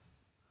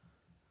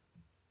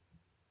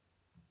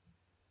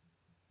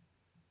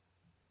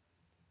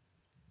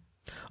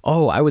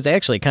 Oh, I was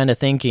actually kind of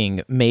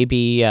thinking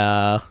maybe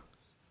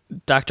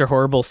Dr.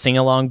 Horrible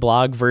sing-along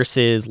blog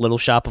versus Little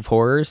Shop of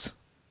Horrors.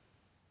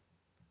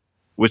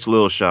 Which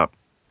Little Shop?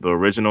 The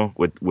original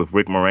with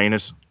Rick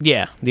Moranis?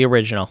 Yeah, the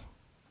original.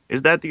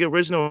 Is that the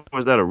original or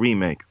is that a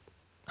remake?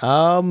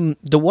 The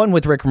one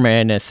with Rick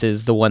Moranis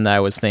is the one that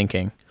I was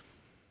thinking.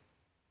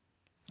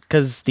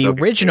 Because the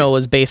original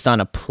was based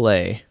on a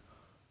play.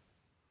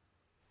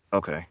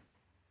 Okay.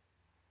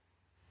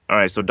 All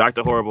right, so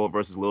Dr. Horrible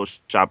versus Little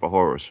Shop of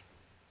Horrors.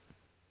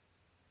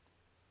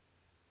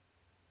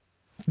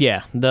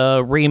 Yeah,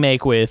 the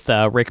remake with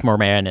Rick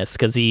Moranis,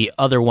 because the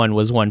other one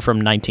was one from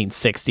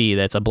 1960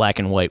 that's a black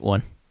and white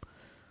one.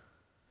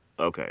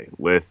 Okay,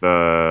 with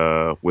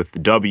the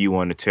W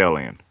on the tail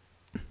end.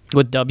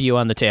 With W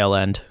on the tail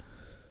end.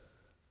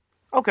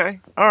 Okay,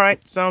 all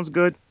right, sounds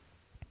good.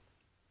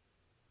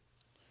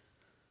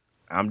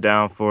 I'm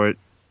down for it.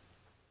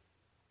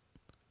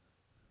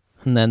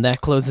 And then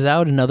that closes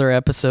out another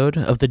episode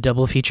of the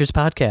Double Features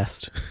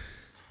podcast.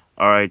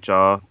 All right,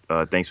 y'all.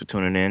 Thanks for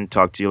tuning in.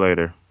 Talk to you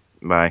later.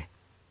 Bye.